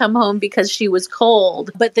 6th and come home because she was cold,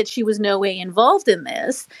 but that she was no way involved in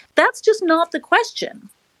this. That's just not the question.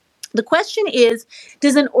 The question is,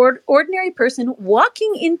 does an ordinary person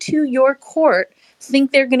walking into your court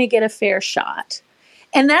think they're going to get a fair shot?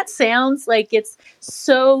 And that sounds like it's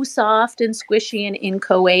so soft and squishy and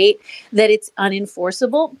inchoate that it's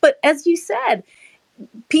unenforceable. But as you said,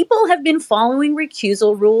 people have been following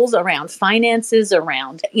recusal rules around finances,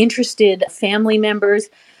 around interested family members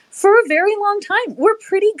for a very long time. We're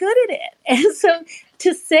pretty good at it. And so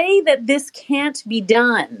to say that this can't be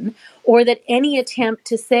done, or that any attempt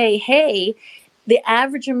to say, hey, the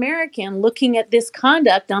average American looking at this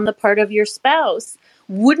conduct on the part of your spouse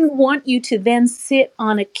wouldn't want you to then sit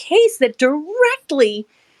on a case that directly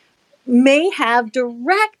may have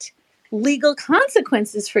direct legal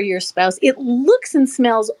consequences for your spouse. It looks and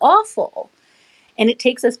smells awful. And it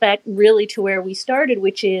takes us back really to where we started,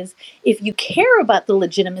 which is if you care about the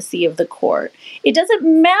legitimacy of the court, it doesn't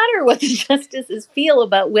matter what the justices feel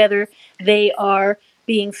about whether they are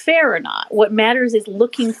being fair or not. What matters is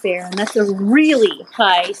looking fair, and that's a really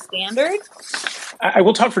high standard. I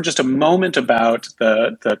will talk for just a moment about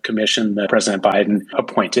the commission that President Biden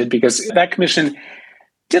appointed, because that commission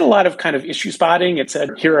did a lot of kind of issue spotting. It said,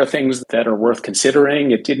 here are things that are worth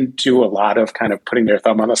considering. It didn't do a lot of kind of putting their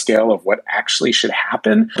thumb on the scale of what actually should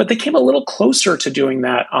happen. But they came a little closer to doing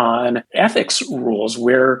that on ethics rules,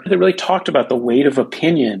 where they really talked about the weight of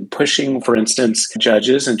opinion, pushing, for instance,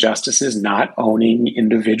 judges and justices not owning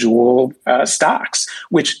individual stocks,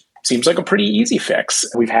 which seems like a pretty easy fix.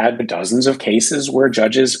 We've had dozens of cases where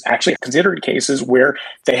judges actually considered cases where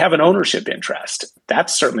they have an ownership interest.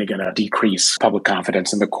 That's certainly going to decrease public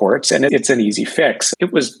confidence in the courts, and it's an easy fix.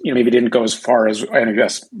 It was, maybe it didn't go as far as I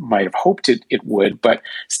guess might have hoped it would, but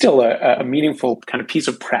still a meaningful kind of piece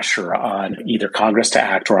of pressure on either Congress to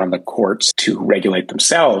act or on the courts to regulate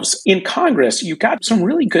themselves. In Congress, you've got some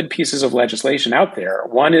really good pieces of legislation out there.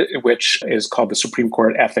 One which is called the Supreme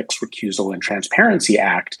Court Ethics, Recusal, and Transparency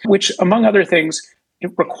Act, which, among other things,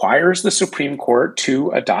 it requires the Supreme Court to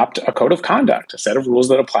adopt a code of conduct, a set of rules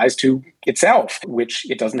that applies to itself, which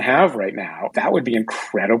it doesn't have right now. That would be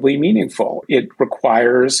incredibly meaningful. It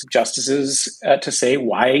requires justices to say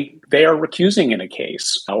why they are recusing in a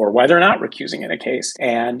case or why they're not recusing in a case,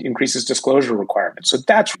 and increases disclosure requirements. So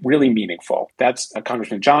that's really meaningful. That's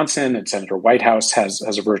Congressman Johnson, and Senator Whitehouse has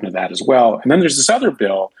a version of that as well. And then there's this other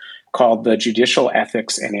bill called the Judicial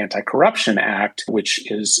Ethics and Anti-Corruption Act, which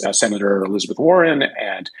is Senator Elizabeth Warren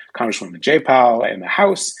and Congresswoman Jayapal in the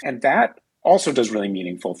House. And that also does really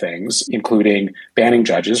meaningful things, including banning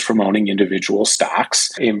judges from owning individual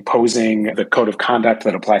stocks, imposing the code of conduct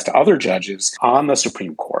that applies to other judges on the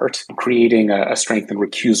Supreme Court, creating a strengthened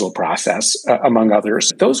recusal process, among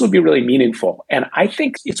others. Those would be really meaningful. And I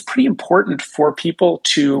think it's pretty important for people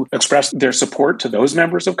to express their support to those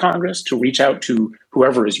members of Congress, to reach out to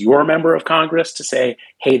whoever is your member of Congress to say,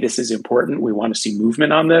 hey, this is important. We want to see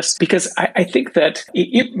movement on this. Because I think that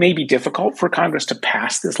it may be difficult for Congress to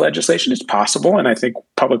pass this legislation. It's possible, and I think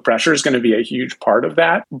public pressure is going to be a huge part of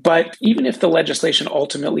that. But even if the legislation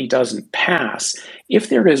ultimately doesn't pass, if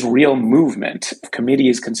there is real movement,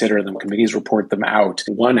 committees consider them, committees report them out,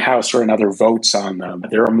 one house or another votes on them,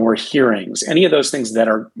 there are more hearings, any of those things that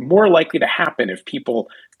are more likely to happen if people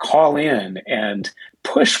call in and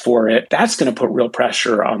push for it, that's going to put real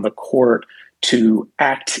pressure on the court to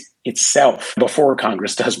act itself before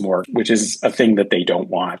Congress does more, which is a thing that they don't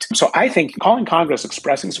want. So I think calling Congress,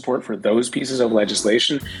 expressing support for those pieces of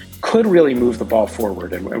legislation could really move the ball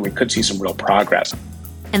forward, and we could see some real progress.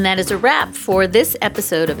 And that is a wrap for this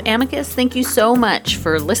episode of Amicus. Thank you so much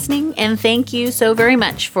for listening, and thank you so very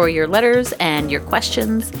much for your letters and your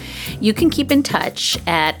questions. You can keep in touch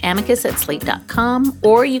at amicus@slate.com,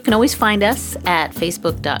 or you can always find us at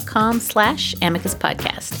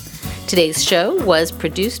facebook.com/amicuspodcast. Today's show was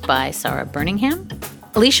produced by Sarah Birmingham.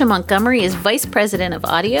 Alicia Montgomery is Vice President of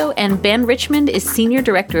Audio, and Ben Richmond is Senior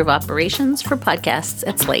Director of Operations for Podcasts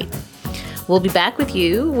at Slate. We'll be back with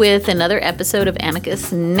you with another episode of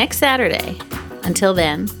Amicus next Saturday. Until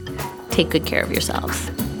then, take good care of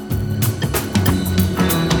yourselves.